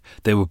motorbike.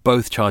 They were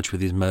both charged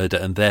with his murder,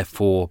 and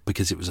therefore,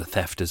 because it was a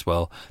theft as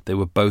well, they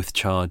were both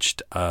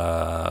charged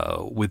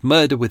with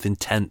murder with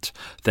intent.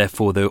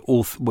 Therefore, they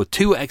were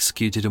 2 were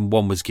executed and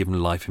 1 was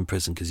given life in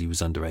prison because he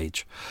was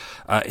underage.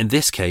 In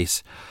this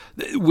case,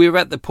 we're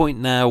at the point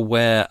now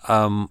where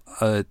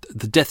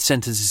the death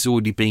sentence is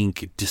already being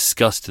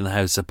discussed in the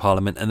House of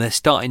Parliament, and they're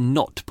starting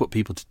not to put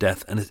people to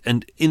death.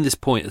 And in this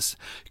point, it's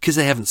because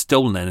they haven't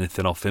stolen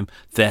anything off him,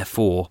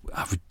 therefore,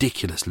 a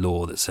ridiculous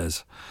law that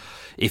says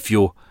if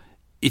you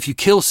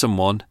kill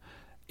someone,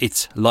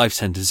 it's life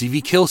sentence. If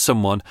you kill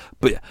someone,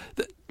 but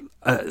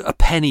a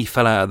penny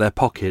fell out of their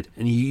pocket,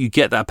 and you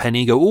get that penny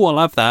and go, "Oh, I'll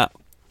have that,"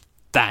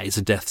 that is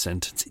a death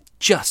sentence.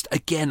 Just,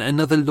 again,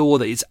 another law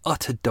that is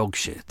utter dog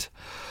shit.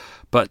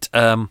 But,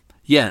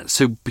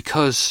 so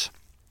because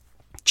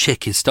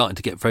Chick is starting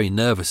to get very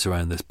nervous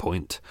around this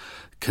point,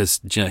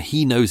 because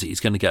he knows that he's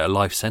going to get a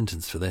life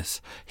sentence for this,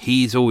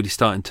 he's already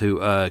starting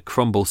to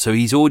crumble. So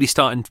he's already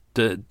starting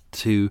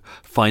to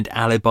find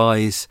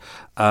alibis.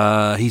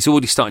 He's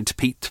already starting to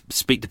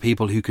speak to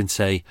people who can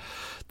say,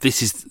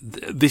 this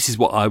is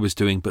what I was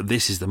doing, but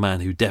this is the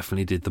man who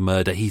definitely did the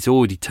murder. He's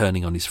already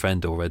turning on his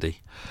friend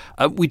already.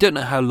 We don't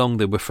know how long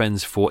they were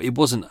friends for. It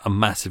wasn't a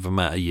massive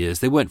amount of years.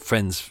 They weren't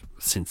friends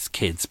since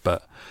kids,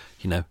 but,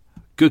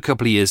 good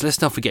couple of years.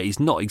 Let's not forget,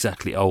 he's not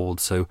exactly old,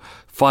 so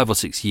 5 or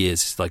 6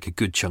 years is like a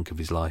good chunk of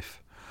his life.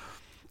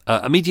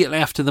 Immediately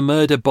after the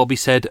murder, Bobby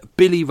said,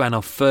 Billy ran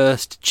off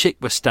first, Chick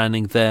was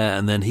standing there,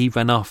 and then he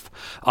ran off.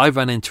 I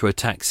ran into a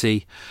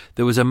taxi.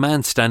 There was a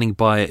man standing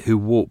by it who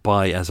walked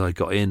by as I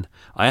got in.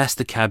 I asked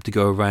the cab to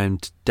go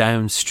around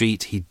down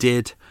street. He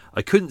did.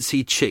 I couldn't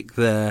see Chick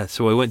there,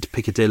 so I went to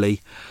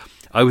Piccadilly.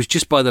 I was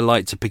just by the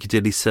lights of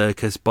Piccadilly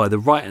Circus, by the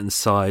right-hand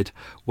side.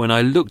 When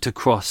I looked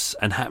across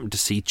and happened to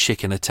see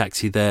Chick in a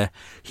taxi there,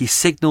 he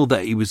signalled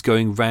that he was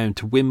going round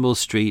to Wimble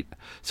Street,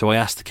 so I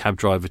asked the cab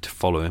driver to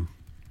follow him.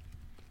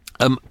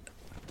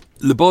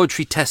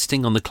 Laboratory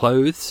testing on the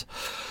clothes.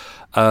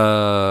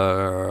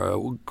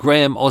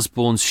 Graham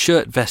Osborne's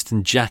shirt, vest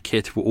and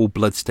jacket were all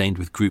blood-stained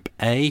with Group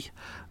A.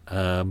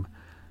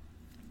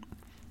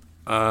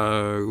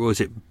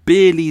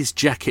 Beerley's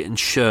jacket and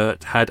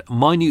shirt had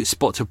minute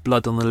spots of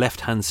blood on the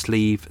left-hand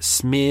sleeve,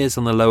 smears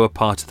on the lower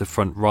part of the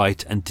front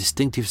right, and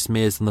distinctive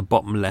smears on the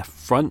bottom left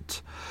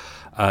front.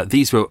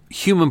 These were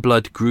human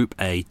blood Group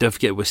A. Don't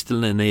forget, we're still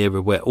in an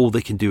era where all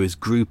they can do is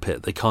group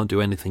it. They can't do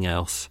anything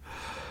else.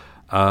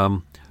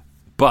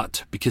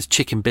 But because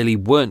Chick and Billy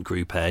weren't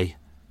Group A,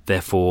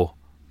 therefore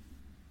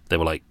they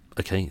were like,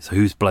 okay, so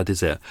whose blood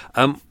is it?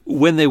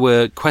 When they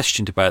were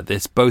questioned about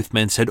this, both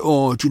men said,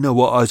 "Oh, do you know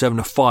what? I was having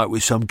a fight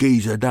with some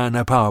geezer down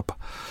the pub,"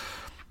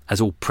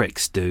 as all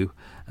pricks do,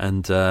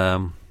 and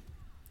but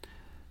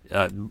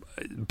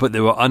they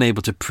were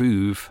unable to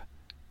prove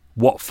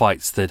what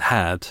fights they'd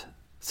had.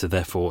 So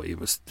therefore, it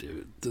was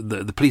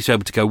the police were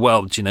able to go,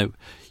 well,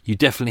 you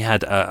definitely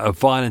had a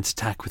violent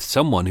attack with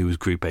someone who was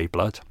Group A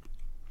blood.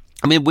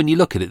 I mean, when you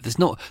look at it, there's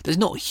not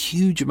a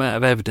huge amount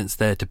of evidence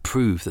there to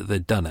prove that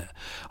they'd done it.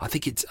 I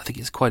think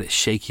it's quite a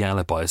shaky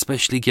alibi,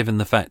 especially given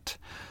the fact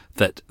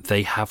that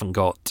they haven't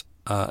got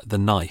the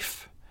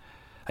knife.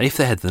 And if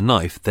they had the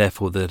knife,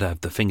 therefore they'd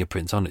have the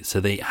fingerprints on it. So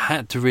they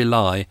had to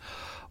rely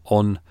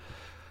on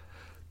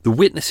the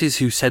witnesses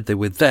who said they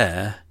were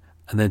there,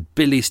 and then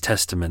Billy's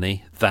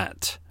testimony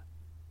that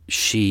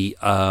she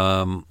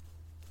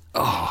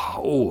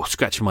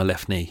scratching my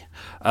left knee.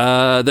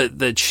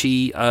 That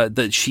she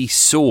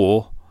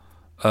saw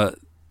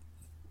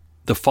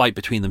the fight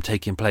between them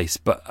taking place,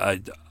 but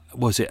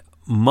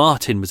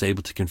Martin was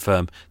able to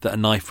confirm that a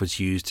knife was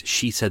used.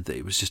 She said that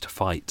it was just a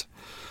fight.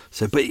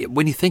 So, but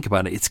when you think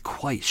about it, it's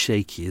quite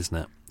shaky, isn't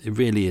it? It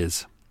really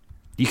is.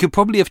 You could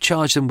probably have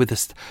charged them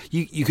with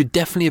you could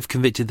definitely have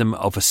convicted them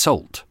of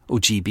assault or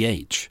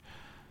GBH,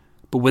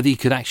 but whether you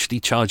could actually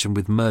charge them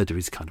with murder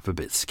is kind of a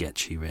bit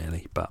sketchy,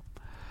 really. But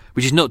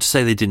which is not to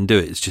say they didn't do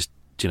it. It's just,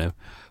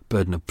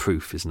 burden of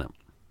proof, isn't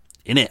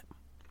it?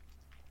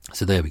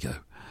 So there we go.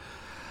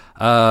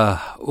 I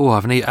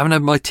haven't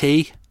had my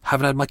tea.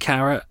 Haven't had my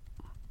carrot.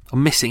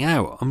 I'm missing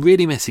out. I'm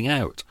really missing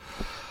out.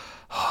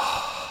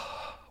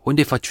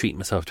 Wonder if I treat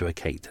myself to a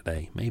cake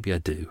today. Maybe I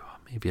do.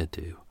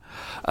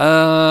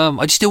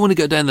 I just don't want to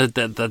go down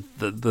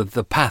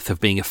the path of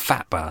being a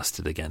fat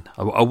bastard again.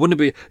 I want to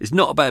be. It's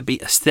not about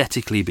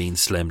aesthetically being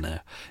slim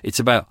now. It's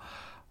about,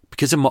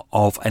 because I'm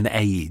of an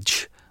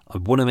age, I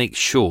want to make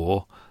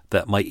sure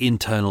that my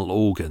internal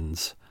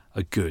organs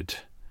are good.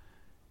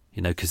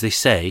 Because they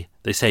say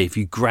if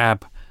you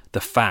grab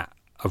the fat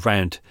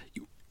around,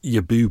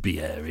 your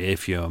boobie area,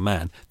 if you're a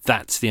man,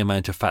 that's the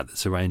amount of fat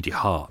that's around your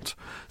heart.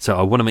 So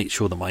I want to make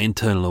sure that my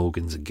internal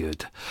organs are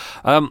good.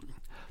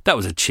 That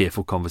was a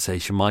cheerful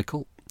conversation,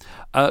 Michael.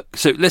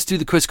 So let's do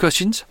the quiz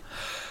questions.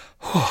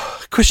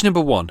 Question number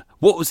 1.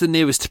 What was the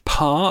nearest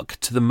park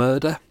to the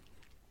murder?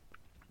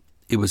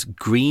 It was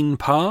Green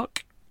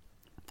Park.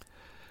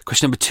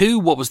 Question number 2.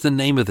 What was the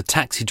name of the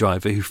taxi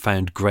driver who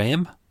found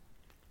Graham?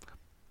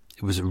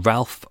 It was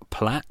Ralph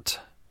Platt.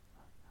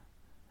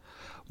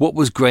 What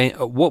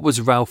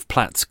was Ralph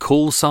Platt's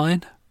call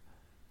sign?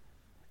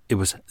 It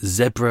was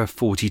Zebra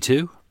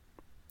 42.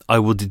 I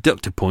will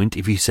deduct a point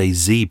if you say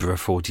Zebra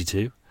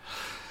 42.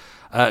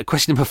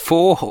 Question number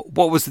 4.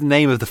 What was the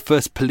name of the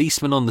first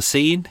policeman on the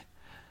scene?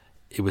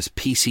 It was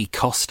PC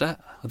Costa.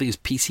 I think it was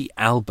PC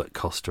Albert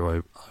Costa,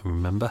 I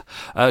remember.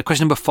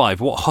 Question number 5.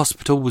 What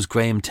hospital was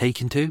Graham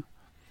taken to?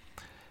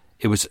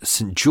 It was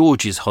St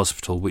George's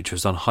Hospital, which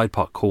was on Hyde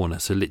Park Corner,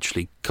 so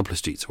literally a couple of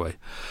streets away.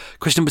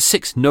 Question number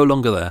 6, no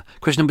longer there.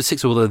 Question number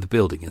 6, although the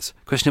building is.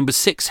 Question number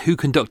 6, who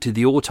conducted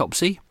the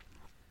autopsy?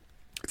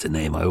 It's a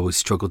name I always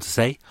struggle to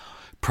say.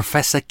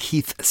 Professor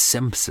Keith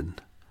Simpson.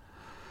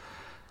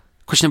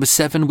 Question number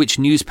 7, which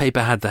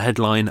newspaper had the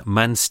headline,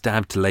 "Man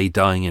stabbed, lay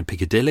dying in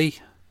Piccadilly"?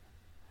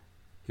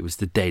 It was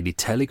the Daily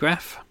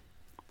Telegraph.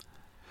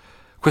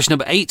 Question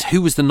number 8,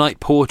 who was the night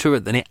porter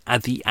at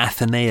the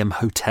Athenaeum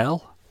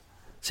Hotel?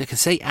 So I can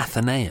say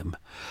Athenaeum.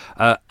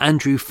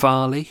 Andrew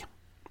Farley.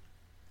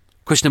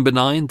 Question number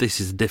 9. This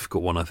is a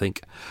difficult one, I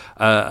think.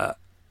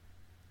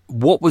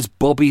 What was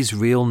Bobby's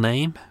real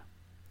name?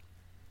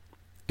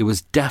 It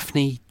was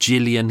Daphne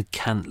Gillian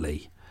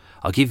Cantley.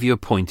 I'll give you a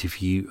point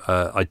if you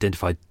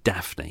identified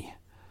Daphne.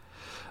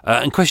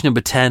 And question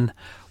number 10.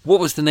 What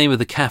was the name of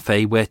the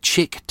cafe where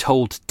Chick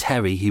told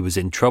Terry he was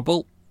in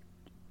trouble?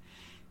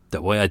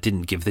 That way I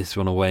didn't give this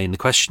one away in the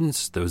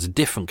questions. There was a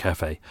different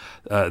cafe.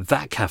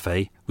 That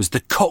cafe was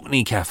the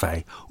Cockney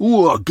Cafe.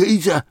 Oh,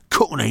 geezer,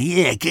 Cockney,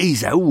 yeah,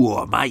 geezer,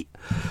 oh, mate.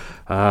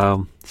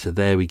 So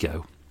there we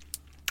go.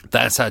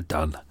 That's that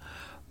done.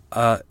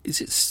 Is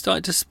it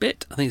starting to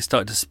spit? I think it's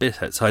starting to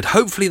spit outside.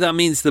 Hopefully that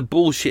means the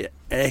bullshit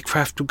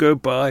aircraft will go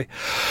by.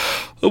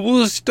 I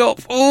will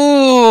stop.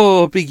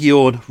 Oh, big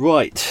yawn.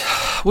 Right.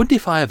 I wonder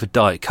if I have a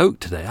Diet Coke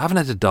today. I haven't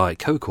had a Diet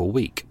Coke all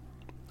week.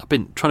 I've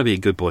been trying to be a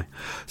good boy.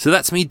 So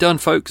that's me done,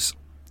 folks.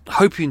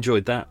 Hope you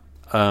enjoyed that.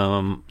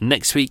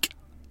 Next week,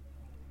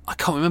 I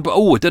can't remember.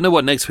 Oh, I don't know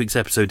what next week's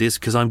episode is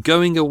because I'm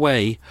going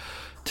away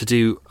to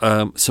do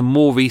some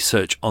more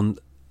research on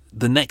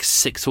the next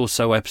 6 or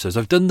so episodes.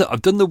 I've done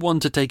the one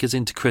to take us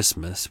into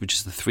Christmas, which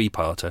is the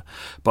 3-parter,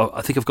 but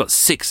I think I've got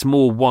 6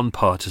 more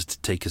 1-parters to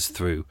take us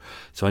through.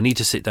 So I need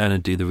to sit down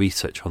and do the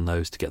research on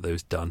those to get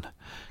those done.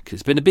 Because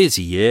it's been a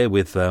busy year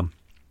with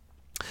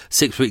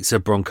 6 weeks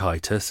of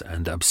bronchitis,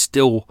 and I'm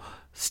still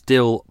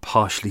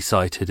partially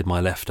sighted in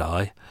my left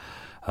eye.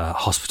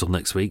 Hospital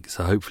next week,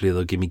 so hopefully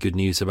they'll give me good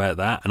news about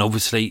that. And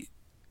obviously,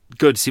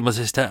 go to see my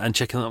sister and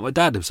checking out my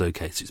dad was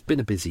okay. So it's been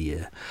a busy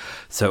year.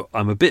 So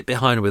I'm a bit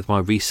behind with my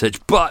research,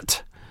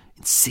 but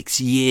in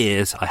 6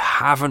 years, I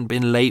haven't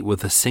been late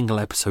with a single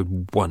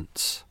episode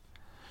once.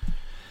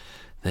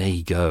 There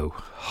you go.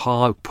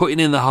 Putting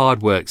in the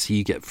hard work so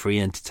you get free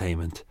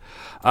entertainment.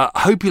 I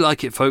hope you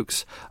like it,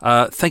 folks.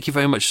 Thank you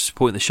very much for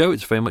supporting the show.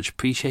 It's very much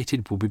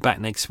appreciated. We'll be back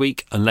next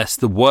week unless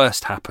the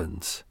worst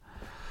happens,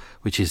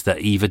 which is that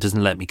Eva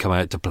doesn't let me come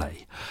out to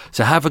play.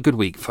 So have a good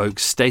week,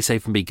 folks. Stay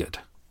safe and be good.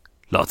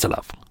 Lots of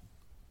love.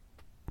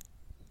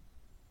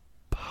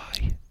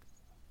 Bye.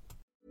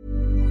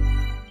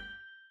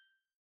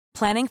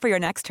 Planning for your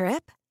next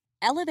trip?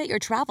 Elevate your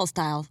travel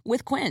style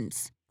with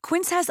Quince.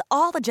 Quince has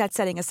all the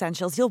jet-setting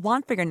essentials you'll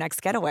want for your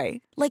next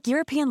getaway, like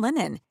European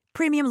linen,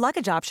 premium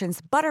luggage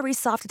options, buttery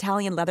soft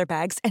Italian leather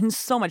bags, and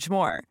so much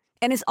more.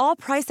 And is all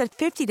priced at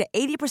 50 to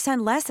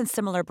 80% less than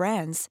similar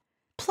brands.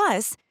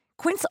 Plus,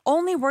 Quince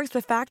only works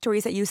with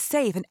factories that use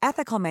safe and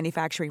ethical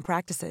manufacturing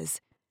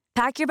practices.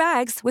 Pack your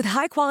bags with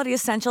high-quality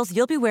essentials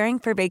you'll be wearing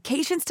for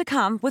vacations to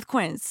come with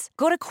Quince.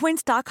 Go to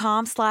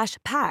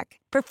quince.com/pack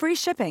for free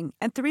shipping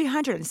and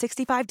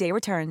 365-day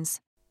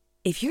returns.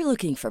 If you're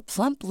looking for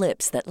plump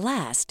lips that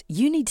last,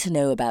 you need to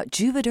know about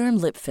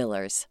Juvederm lip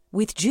fillers.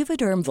 With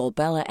Juvederm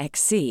Volbella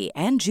XC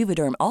and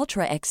Juvederm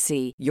Ultra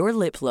XC, your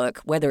lip look,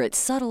 whether it's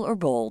subtle or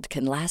bold,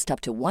 can last up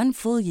to 1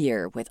 full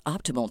year with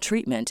optimal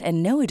treatment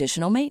and no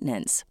additional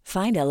maintenance.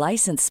 Find a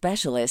licensed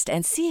specialist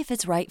and see if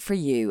it's right for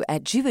you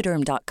at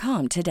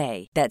Juvederm.com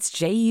today. That's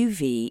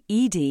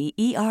JUVEDERM.com.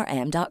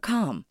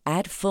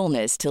 Add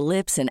fullness to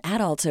lips in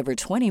adults over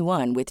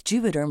 21 with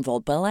Juvederm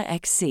Volbella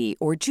XC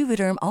or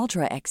Juvederm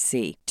Ultra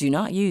XC. Do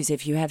not use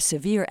if you have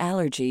severe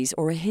allergies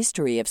or a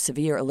history of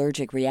severe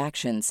allergic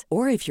reactions,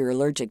 or if you're you're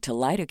allergic to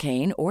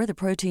lidocaine or the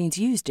proteins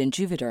used in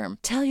Juvederm.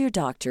 Tell your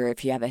doctor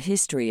if you have a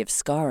history of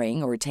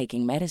scarring or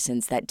taking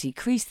medicines that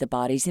decrease the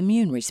body's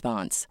immune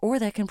response or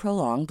that can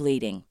prolong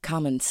bleeding.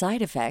 Common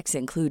side effects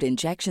include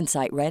injection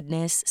site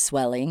redness,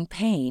 swelling,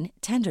 pain,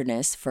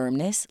 tenderness,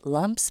 firmness,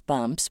 lumps,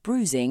 bumps,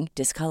 bruising,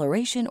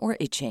 discoloration, or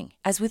itching.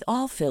 As with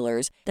all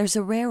fillers, there's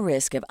a rare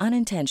risk of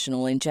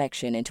unintentional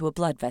injection into a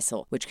blood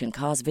vessel, which can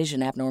cause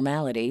vision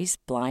abnormalities,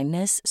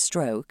 blindness,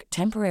 stroke,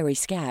 temporary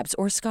scabs,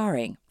 or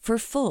scarring. For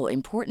full,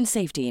 important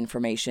safety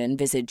information,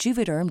 visit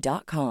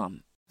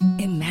Juvederm.com.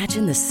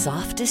 Imagine the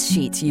softest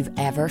sheets you've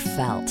ever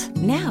felt.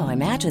 Now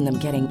imagine them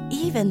getting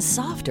even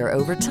softer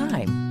over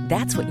time.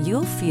 That's what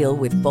you'll feel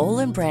with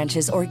Boll &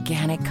 Branch's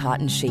organic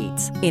cotton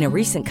sheets. In a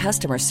recent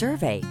customer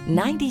survey,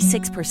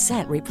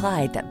 96%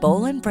 replied that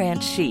Boll &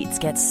 Branch sheets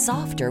get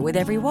softer with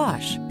every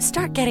wash.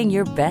 Start getting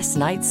your best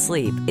night's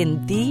sleep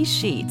in these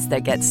sheets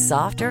that get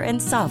softer and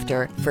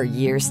softer for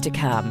years to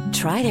come.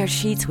 Try their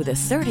sheets with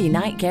a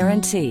 30-night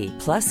guarantee.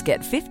 Plus, get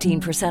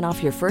 15%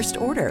 off your first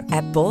order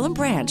at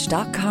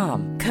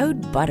bollandbranch.com.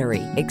 Code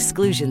BUTTERY.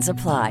 Exclusions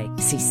apply.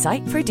 See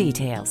site for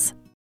details.